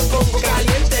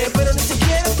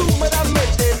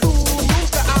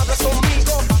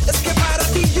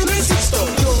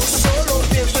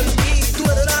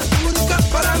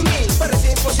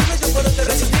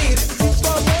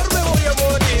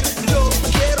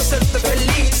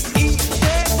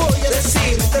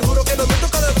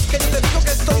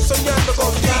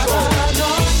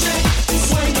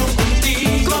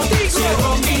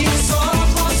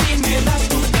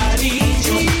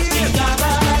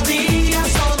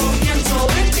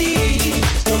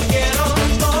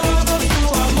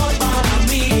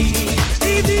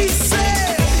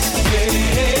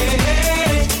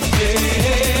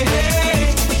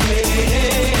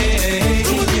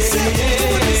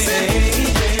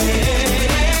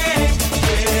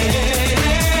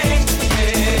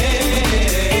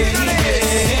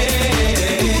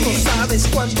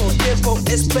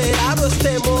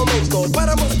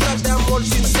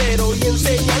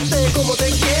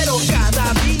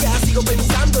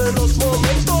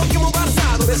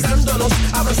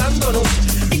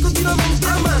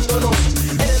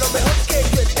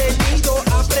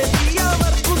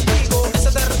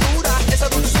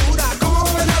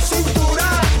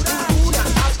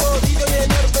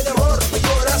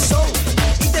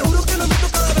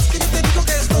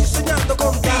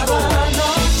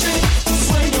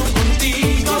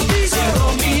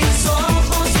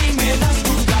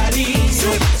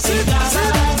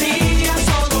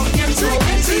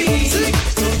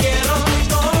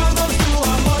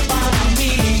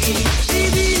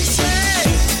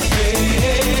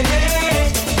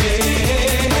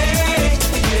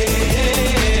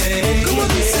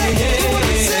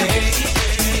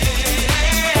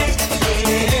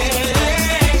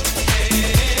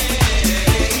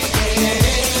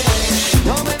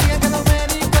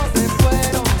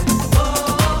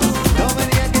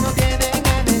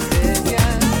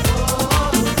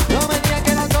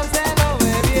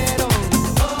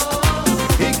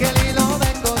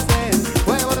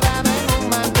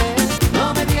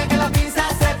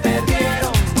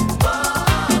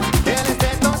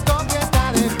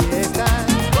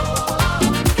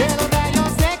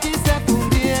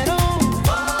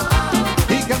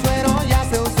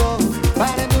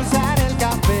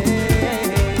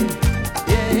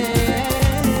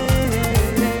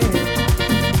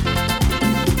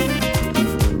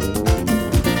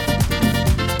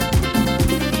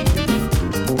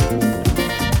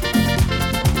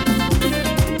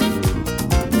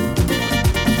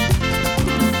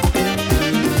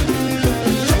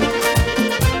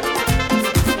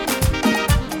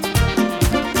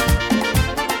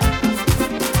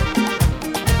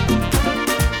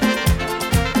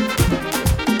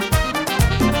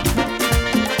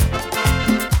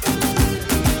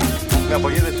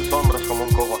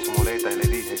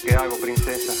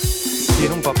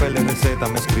 un papel de receta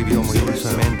me escribió muy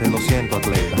dulcemente: lo siento,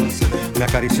 atleta. Me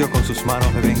acarició con sus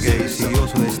manos de Bengay y siguió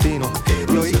su destino.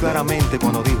 Y oí claramente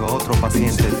cuando dijo a otro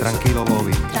paciente: tranquilo,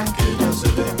 Bobby.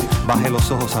 Bajé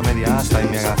los ojos a media asta y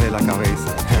me agarré la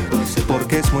cabeza,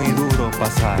 porque es muy duro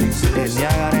pasar el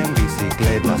Niágara en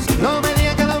bicicleta. No me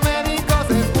digan que los médicos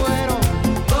se fueron,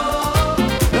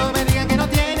 no me digan que no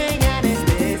tienen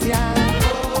anestesia,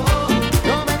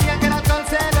 no me digan que el alcohol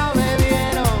se lo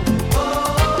bebieron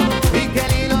y que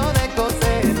el hilo de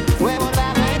coser fue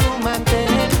bordado en un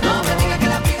mantel. No me digan que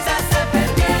las pinzas se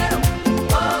perdieron,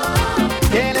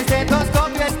 que el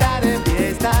estetoscopio está de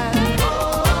fiesta,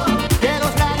 que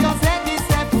los rayos X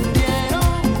se fundieron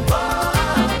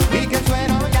y que el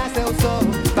suero ya se usó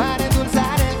para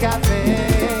endulzar el café.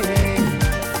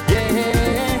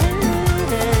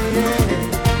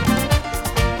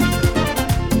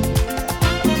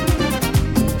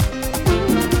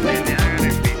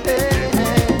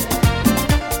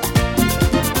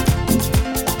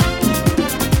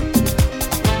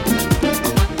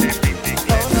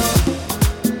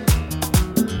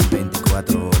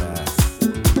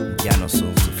 Ya no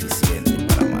son suficientes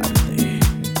para amarte.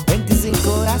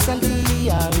 25 horas al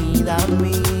día, vida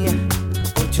mía.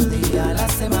 8 días a la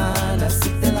semana, si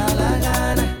te da la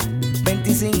gana.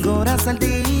 25 horas al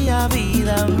día,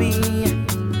 vida mía.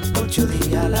 8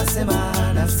 días a la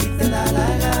semana, si te da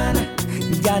la gana.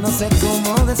 Ya no sé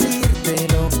cómo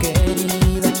decírtelo,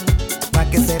 querida, pa'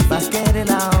 que sepas que eres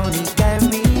la única en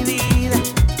mi vida.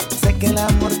 Sé que el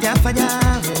amor te ha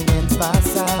fallado en el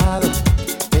pasado,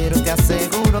 pero te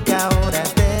aseguro que ahora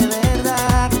es de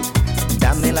verdad.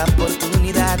 Dame la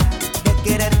oportunidad de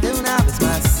quererte una vez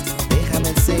más. Déjame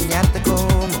enseñarte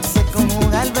cómo se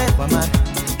conjuga el verbo amar.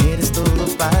 Eres todo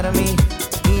para mí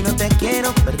y no te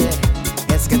quiero perder.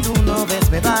 Es que tú no ves,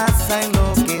 me vas a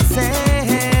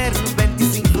enloquecer.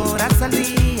 25 horas al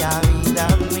día.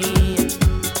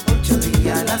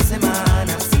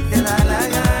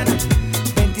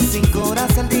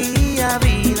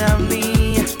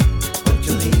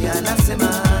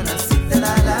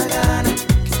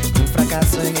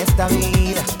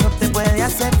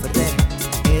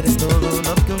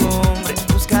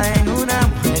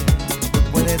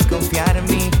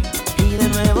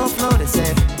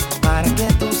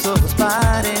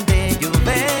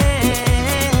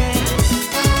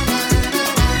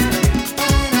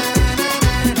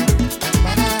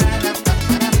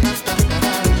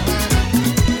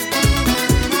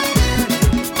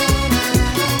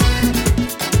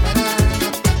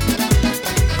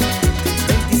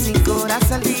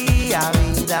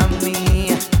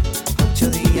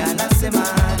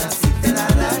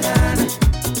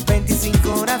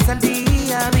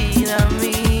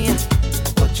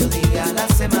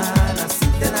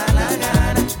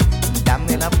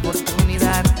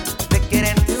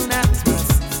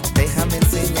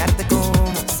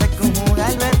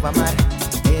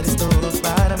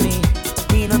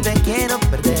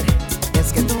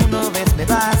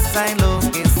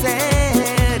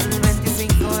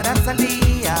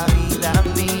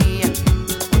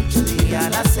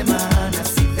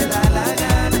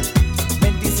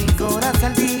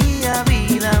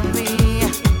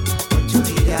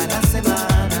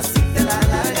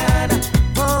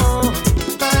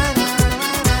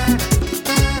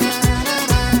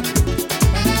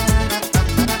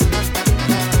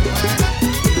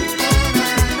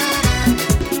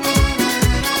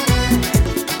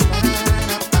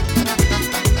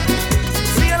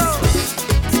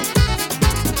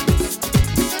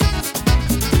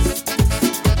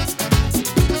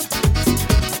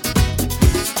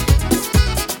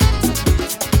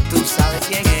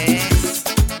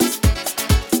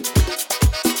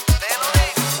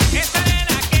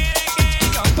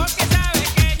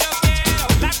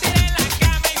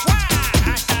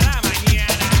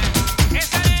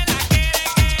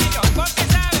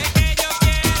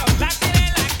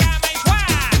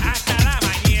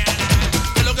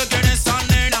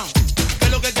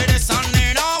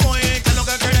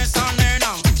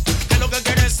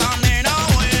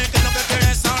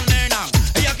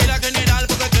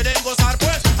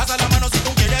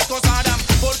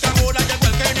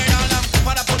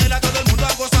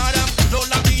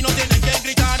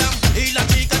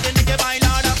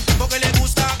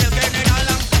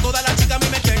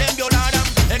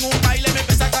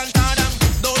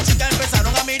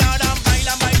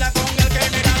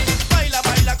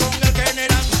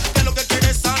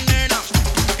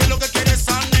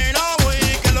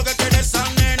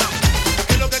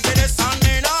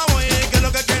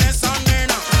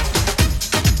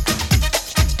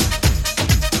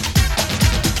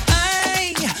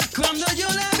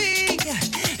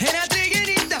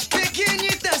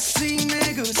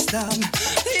 fiesta.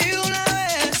 Y una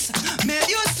vez me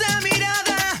dio esa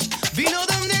mirada, vino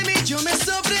donde mí, yo me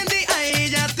sorprendí a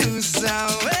ella, tú sabes.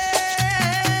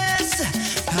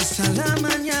 Hasta la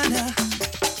mañana,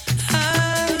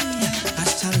 ay,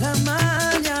 hasta la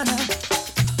mañana,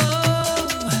 oh,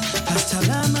 hasta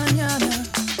la mañana,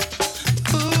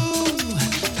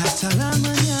 hasta la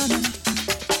mañana,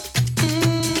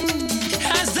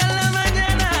 hasta la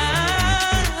mañana.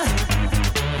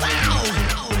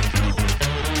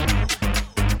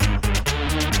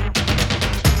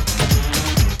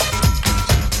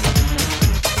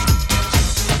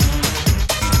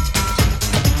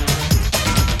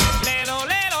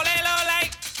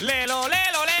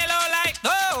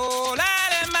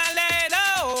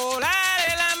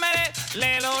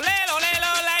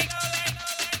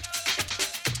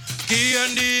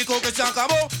 ¿Quién dijo que se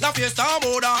acabó? La fiesta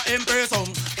ahora empezó.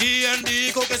 ¿Quién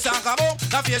dijo que se acabó?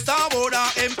 La fiesta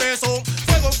ahora empezó.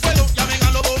 Fuego, fuego, llamen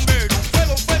a los bomberos.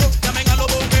 Fuego, fuego, llamen a los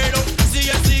bomberos. Si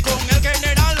así con el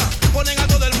general ponen a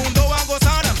todo el mundo a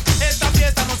gozar. Esta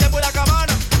fiesta no se puede acabar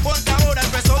porque ahora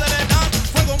empezó de verdad.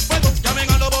 Fuego, fuego, llamen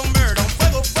a los bomberos.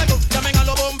 Fuego, fuego, llamen a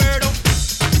los bomberos.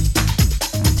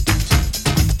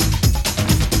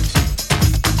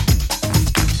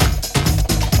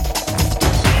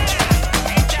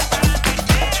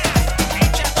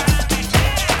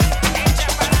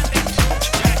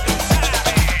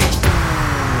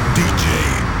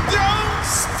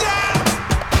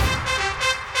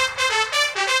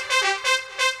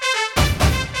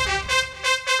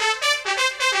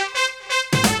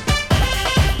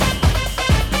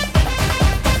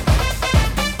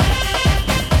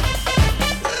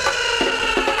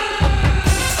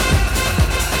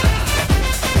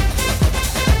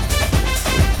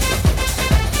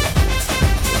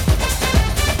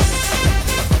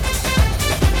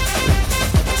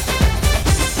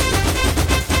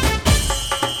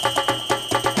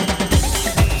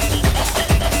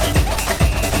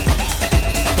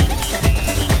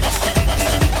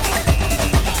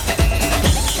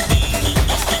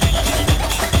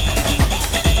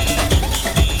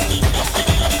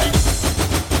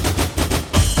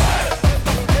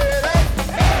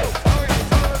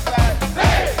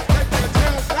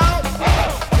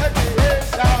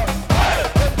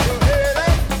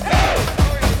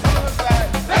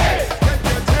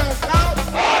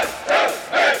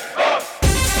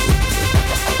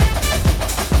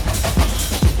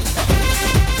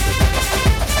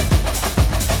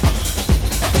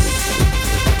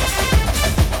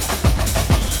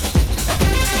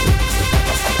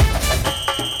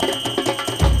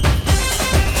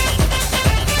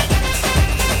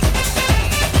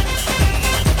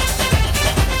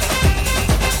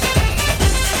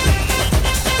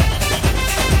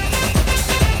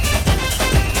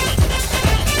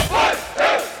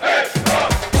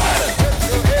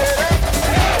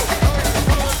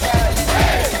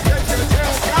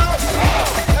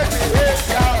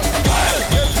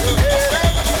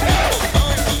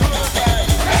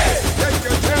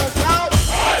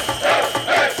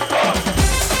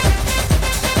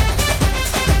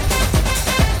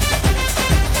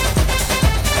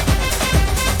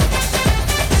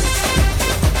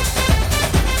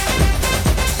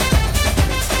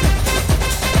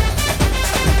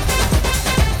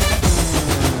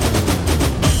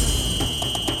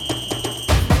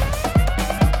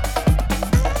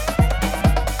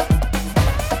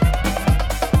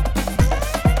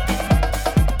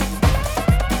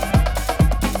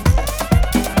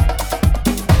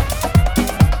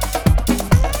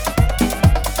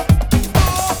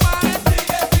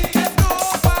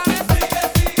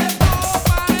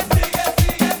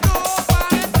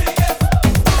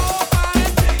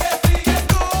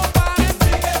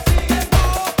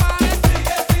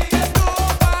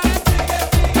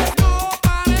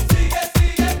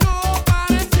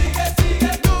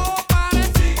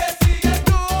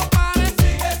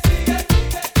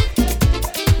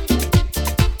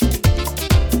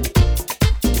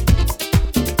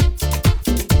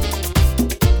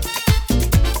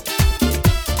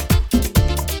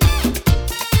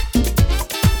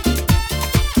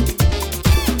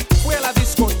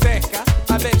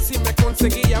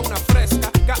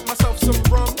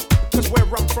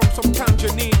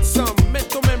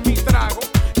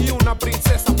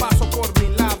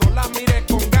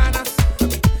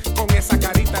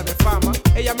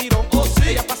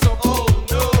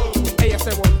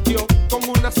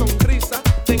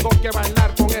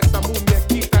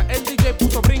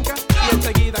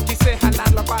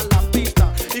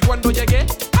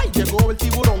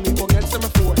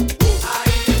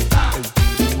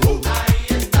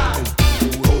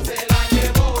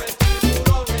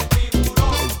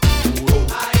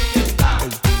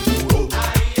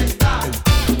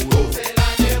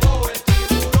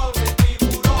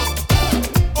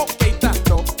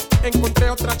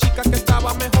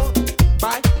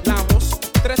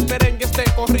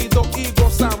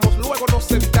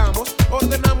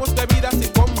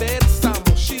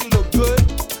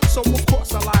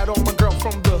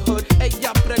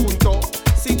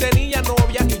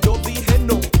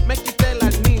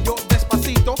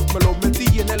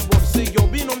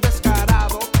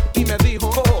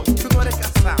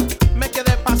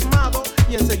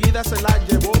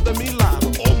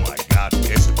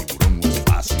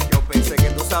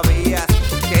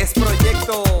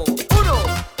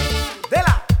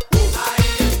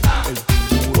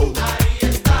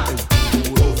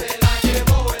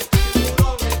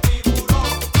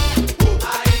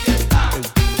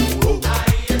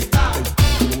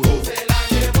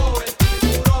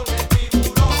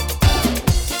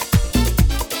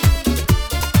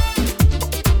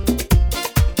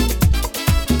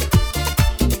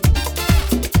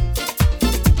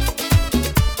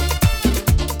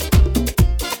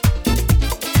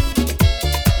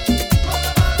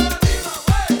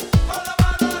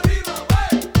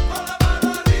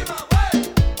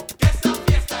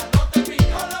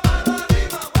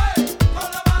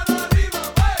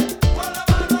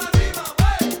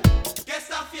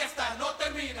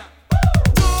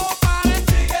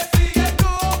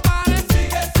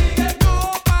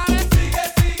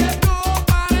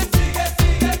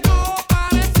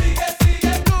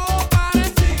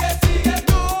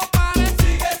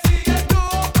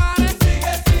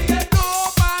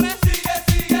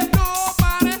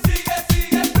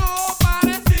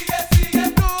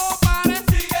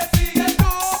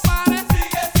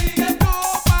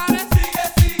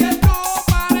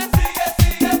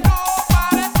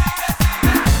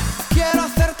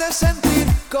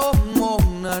 como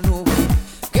una nube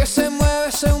que se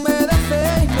mueve, se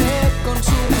humedece y me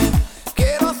consume.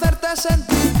 Quiero hacerte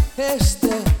sentir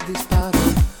este disparo,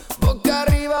 boca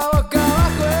arriba, boca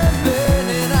abajo,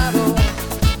 envenenado.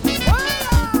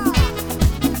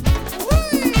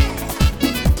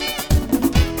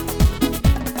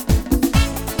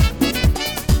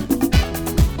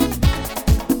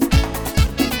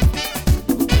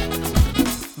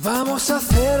 Vamos a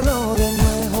hacerlo de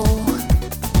nuevo,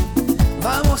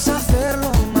 vamos a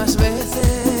hacerlo más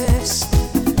veces,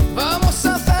 vamos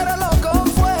a hacerlo con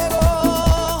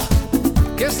fuego,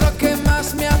 que es lo que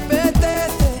más me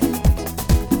apetece.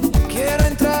 Quiero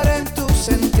entrar en tus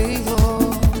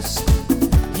sentidos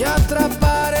y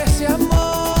atrapar ese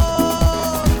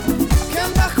amor que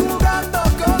anda jugando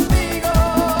conmigo,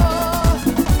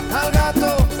 al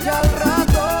gato y al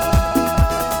rato.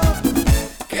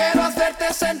 Quiero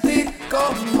hacerte sentir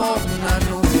como una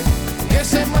nube que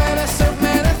se mueve, se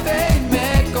humedece y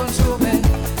me consume.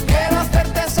 Quiero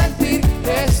hacerte sentir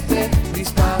este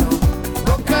disparo,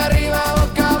 boca arriba,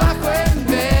 boca abajo,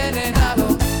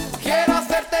 envenenado. Quiero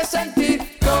hacerte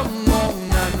sentir como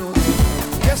una nube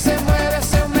que se mueve,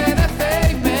 se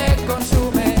humedece y me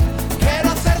consume.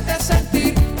 Quiero hacerte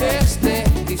sentir este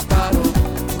disparo,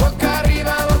 boca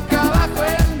arriba, boca abajo,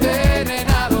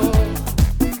 envenenado.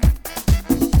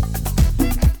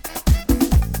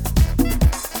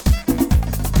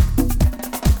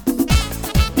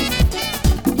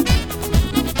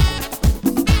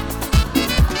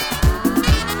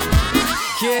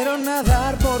 Quiero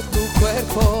nadar por tu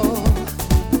cuerpo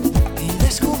y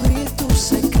descubrir tus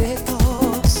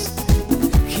secretos.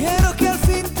 Quiero que al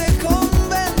fin te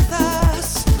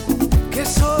convenzas que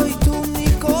soy tu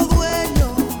único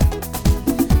dueño.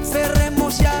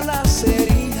 Cerremos ya las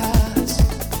heridas,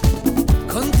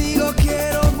 contigo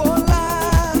quiero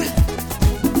volar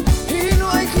y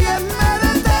no hay quien me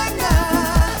detenga.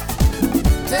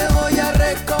 Te voy a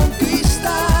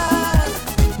reconquistar.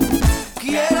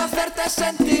 Quiero hacerte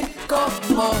sentir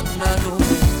como una nube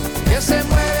que se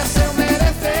mueve, se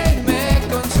humedece y me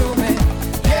consume.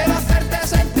 Quiero hacerte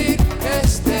sentir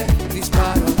este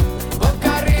disparo,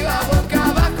 boca arriba, boca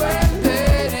abajo,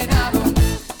 envenenado.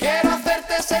 Quiero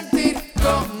hacerte sentir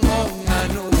como una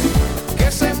nube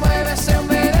que se mueve, se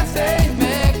humedece y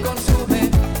me consume.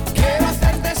 Quiero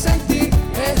hacerte sentir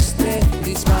este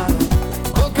disparo,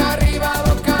 boca arriba,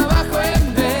 boca abajo,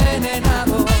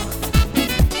 envenenado.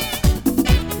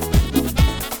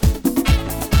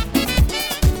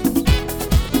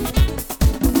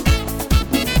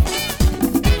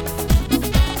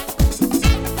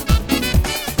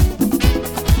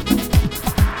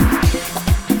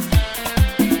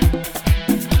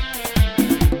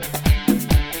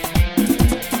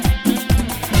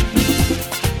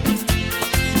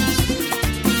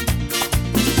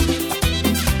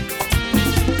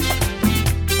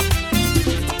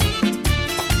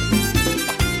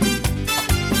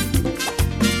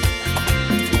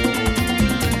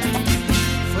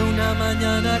 Fue una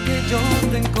mañana que yo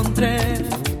te encontré,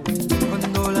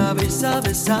 cuando la brisa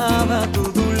besaba tu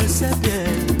dulce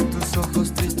piel, tus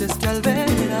ojos tristes que al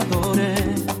ver adoré,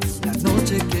 la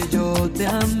noche que yo te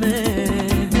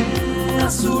amé.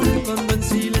 Azul, cuando en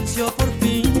silencio por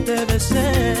fin te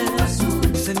besé,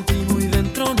 azul, sentí muy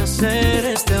dentro nacer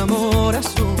este amor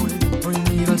azul. Hoy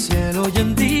miro al cielo y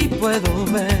en ti puedo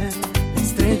ver la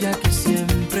estrella que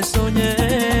siempre soñé.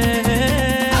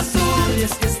 Azul, y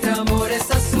es que este amor es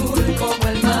azul como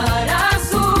el mar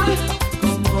azul,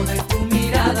 como de tu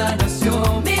mirada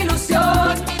nació mi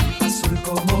ilusión. Azul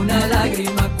como una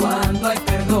lágrima cuando hay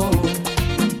perdón,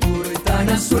 tan puro y tan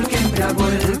azul que embriagó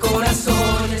el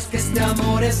corazón. Es que este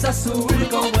amor es azul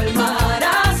como el mar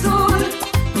azul,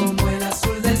 como el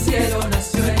azul del cielo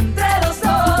nació entre los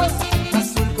dos.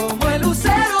 Azul como el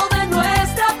lucero de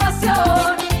nuestra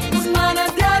pasión, un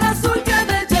manantial azul que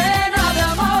me llena de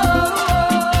amor.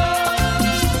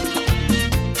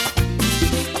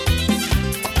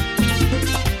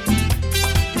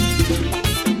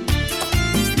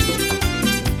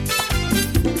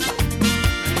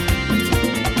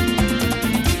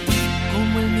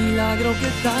 Como el milagro que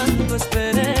tanto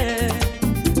esperé,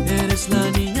 eres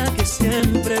la niña que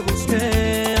siempre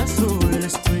busqué. Azul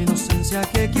es tu inocencia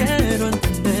que quiero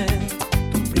entender,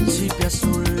 tu príncipe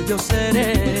azul yo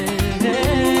seré.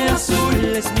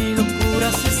 Azul es mi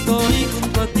locura si estoy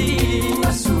junto a ti.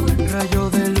 Azul, rayo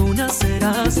de luna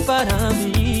serás para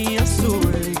mí.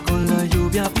 Azul, y con la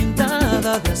lluvia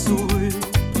pintada de azul,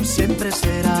 tú siempre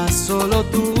serás solo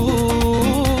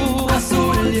tú.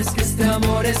 Azul, y es que este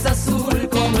amor es azul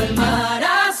como el mar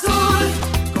azul,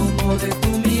 como de tu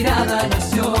mirada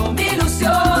nació mi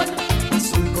ilusión.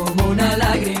 Azul como una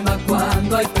lágrima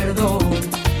cuando hay perdón,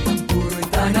 tan puro y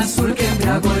tan azul que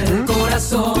embriagó el